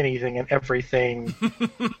be in anything and everything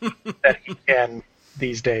that he can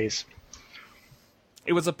these days.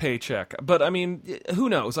 It was a paycheck, but who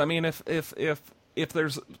knows? If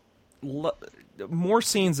there's more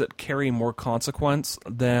scenes that carry more consequence,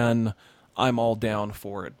 then I'm all down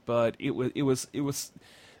for it. But it was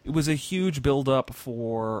a huge build up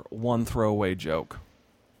for one throwaway joke,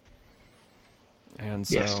 and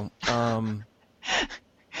so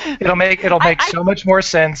it'll make so much more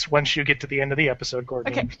sense once you get to the end of the episode,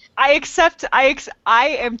 Courtney. Okay, I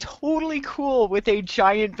am totally cool with a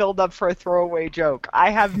giant build-up for a throwaway joke. I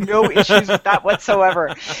have no issues with that whatsoever.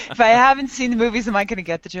 If I haven't seen the movies, am I going to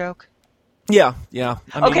get the joke? Yeah.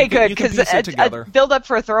 Okay, good, because a build-up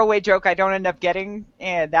for a throwaway joke I don't end up getting,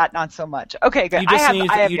 and that not so much. Okay, good.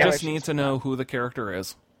 You just need to know who the character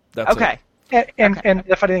is. That's okay. And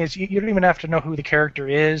the funny thing is, you don't even have to know who the character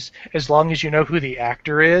is. As long as you know who the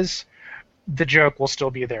actor is, the joke will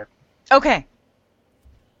still be there. Okay,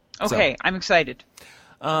 I'm excited.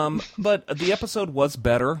 But the episode was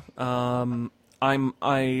better. I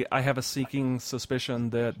have a sneaking suspicion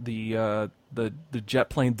that the jet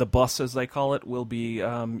plane, the bus as they call it, will be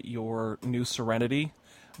your new Serenity,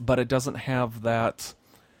 but it doesn't have that.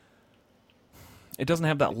 It doesn't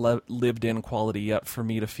have that lived-in quality yet for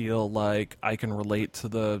me to feel like I can relate to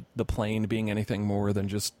the plane being anything more than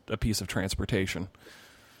just a piece of transportation.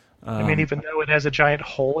 Even though it has a giant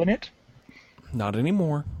hole in it? Not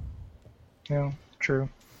anymore. No, true.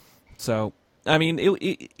 So,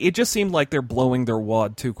 it just seemed like they're blowing their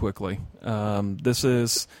wad too quickly. This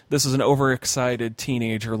is an overexcited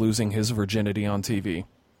teenager losing his virginity on TV.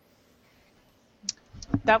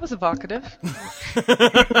 That was evocative.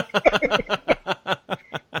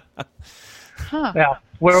 Huh. Now,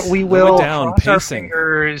 we will cross our pacing.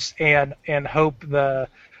 fingers and hope the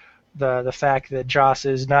fact that Joss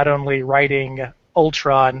is not only writing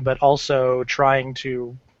Ultron but also trying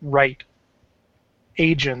to write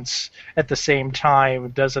Agents at the same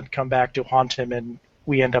time doesn't come back to haunt him, and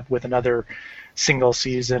we end up with another single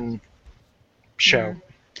season show.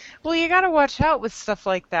 Well, you got to watch out with stuff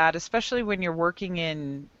like that, especially when you're working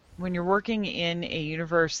in a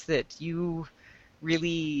universe that you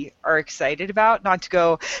really are excited about. Not to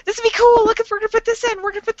go, this would be cool. Look, if we're gonna put this in,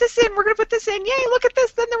 we're gonna put this in, we're gonna put this in. Yay! Look at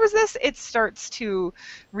this. Then there was this. It starts to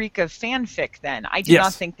reek of fanfic. Then I do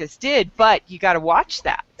not think this did, but you got to watch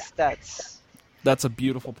that. That's a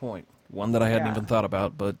beautiful point. One that I hadn't even thought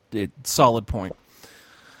about, but solid point.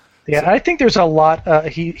 Yeah, I think there's a lot.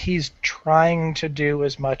 He's trying to do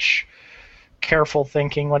as much careful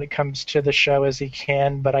thinking when it comes to the show as he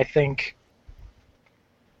can, but I think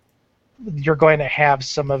you're going to have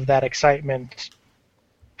some of that excitement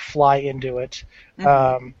fly into it.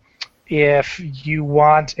 Mm-hmm. If you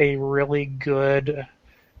want a really good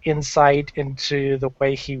insight into the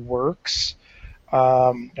way he works,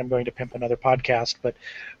 I'm going to pimp another podcast, but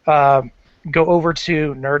go over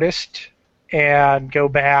to Nerdist and go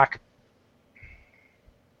back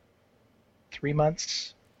 3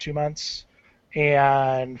 months, 2 months,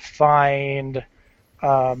 and find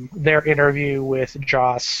their interview with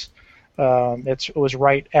Joss. It was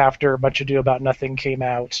right after Much Ado About Nothing came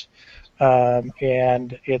out,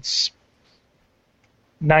 and it's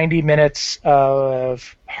 90 minutes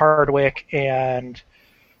of Hardwick and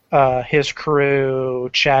his crew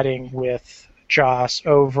chatting with Joss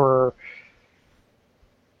over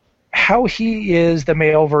how he is the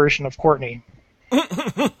male version of Courtney.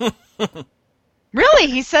 Really?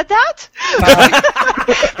 He said that?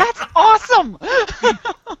 That's awesome!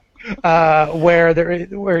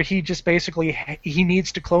 Where he just basically he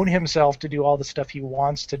needs to clone himself to do all the stuff he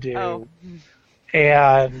wants to do,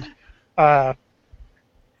 and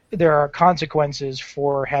there are consequences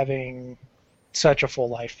for having such a full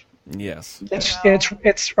life. Yes.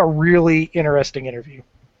 It's a really interesting interview.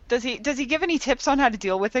 Does he give any tips on how to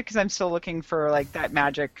deal with it? Because I'm still looking for like that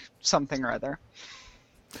magic something or other.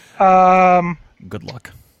 Good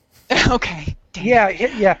luck. Okay. Dang.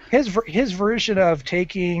 Yeah. His version of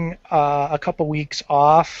taking a couple weeks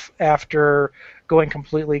off after going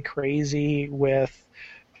completely crazy with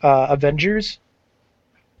Avengers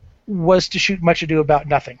was to shoot Much Ado About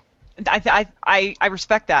Nothing. I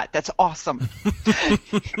respect that. That's awesome.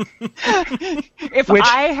 If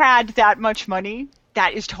I had that much money,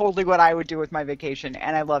 that is totally what I would do with my vacation,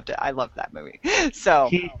 and I loved it. I loved that movie. So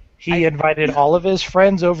he invited all of his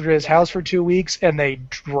friends over to his house for 2 weeks, and they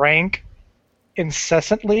drank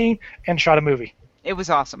incessantly and shot a movie. It was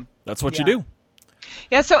awesome. That's what you do.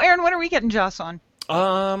 Yeah. So, Aaron, when are we getting Joss on?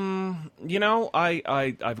 I've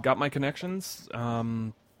got my connections,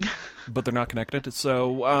 but they're not connected.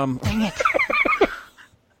 So, Dang it.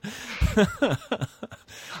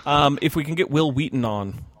 if we can get Will Wheaton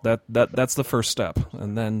on, that's the first step,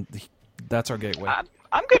 and then that's our gateway.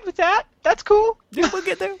 I'm good with that. That's cool. Yeah, we'll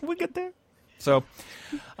get there. So,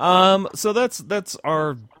 so that's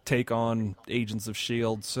our take on Agents of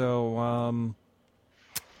S.H.I.E.L.D. So,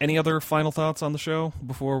 any other final thoughts on the show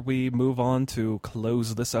before we move on to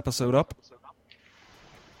close this episode up?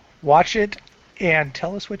 Watch it and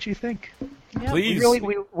tell us what you think. Yeah. Please.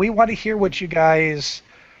 We want to hear what you guys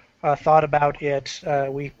thought about it.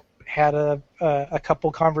 We had a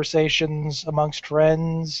couple conversations amongst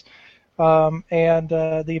friends, and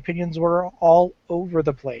the opinions were all over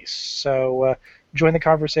the place. So join the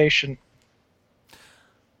conversation.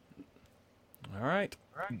 All right.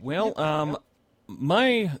 Well,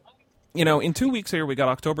 in 2 weeks here we got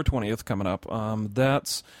October 20th coming up.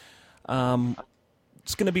 That's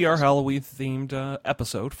it's going to be our Halloween-themed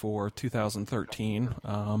episode for 2013.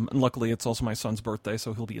 And luckily, it's also my son's birthday,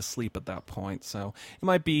 so he'll be asleep at that point. So we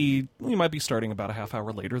might be starting about a half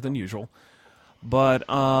hour later than usual. But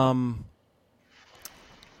I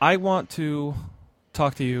want to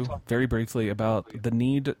talk to you very briefly about the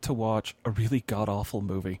need to watch a really god-awful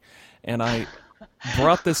movie. And I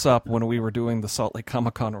brought this up when we were doing the Salt Lake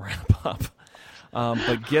Comic-Con wrap-up.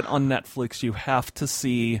 But get on Netflix. You have to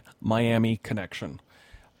see Miami Connection.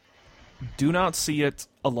 Do not see it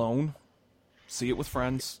alone. See it with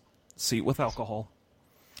friends. See it with alcohol.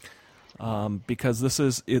 Because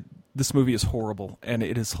this movie is horrible, and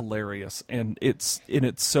it is hilarious, and it's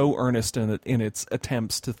so earnest in its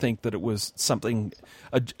attempts to think that it was something,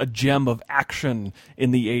 a gem of action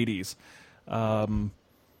in the 80s.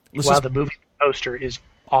 The movie poster is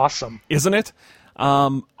awesome, isn't it?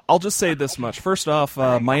 I'll just say this much. First off,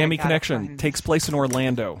 Miami Connection takes place in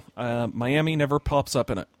Orlando. Miami never pops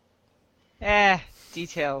up in it.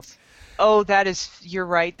 Details. Oh, you're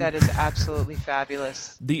right, that is absolutely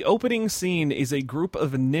fabulous. The opening scene is a group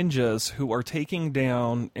of ninjas who are taking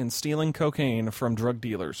down and stealing cocaine from drug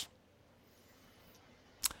dealers.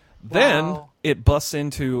 Then it busts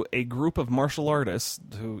into a group of martial artists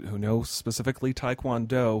who know specifically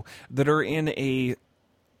Taekwondo that are in a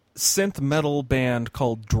synth metal band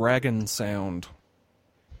called Dragon Sound.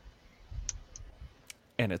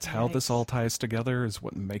 And it's how this all ties together is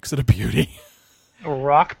what makes it a beauty. A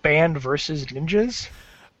rock band versus ninjas?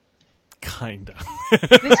 Kinda.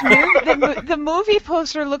 The movie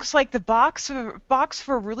poster looks like the box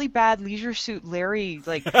for really bad Leisure Suit Larry,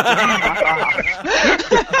 like. Yeah,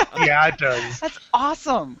 it does. That's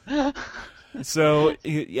awesome. So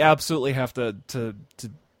you absolutely have to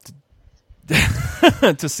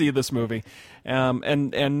to see this movie,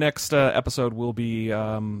 and next episode we'll be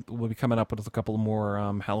coming up with a couple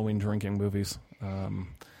more Halloween drinking movies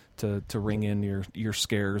to ring in your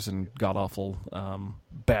scares and god awful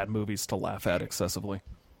bad movies to laugh at excessively.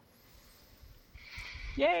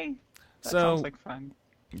 Yay! That So sounds like fun.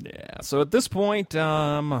 Yeah. So at this point,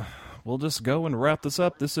 we'll just go and wrap this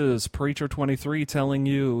up. This is Preacher 23 telling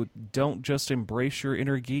you, don't just embrace your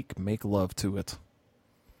inner geek, make love to it.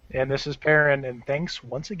 And this is Perrin, and thanks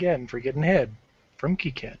once again for getting head from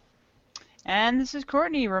Geekhead. And this is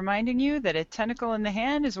Courtney reminding you that a tentacle in the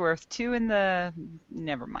hand is worth 2 in the...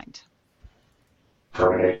 Never mind.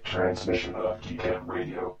 Terminate transmission of Geekhead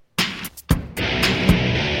Radio.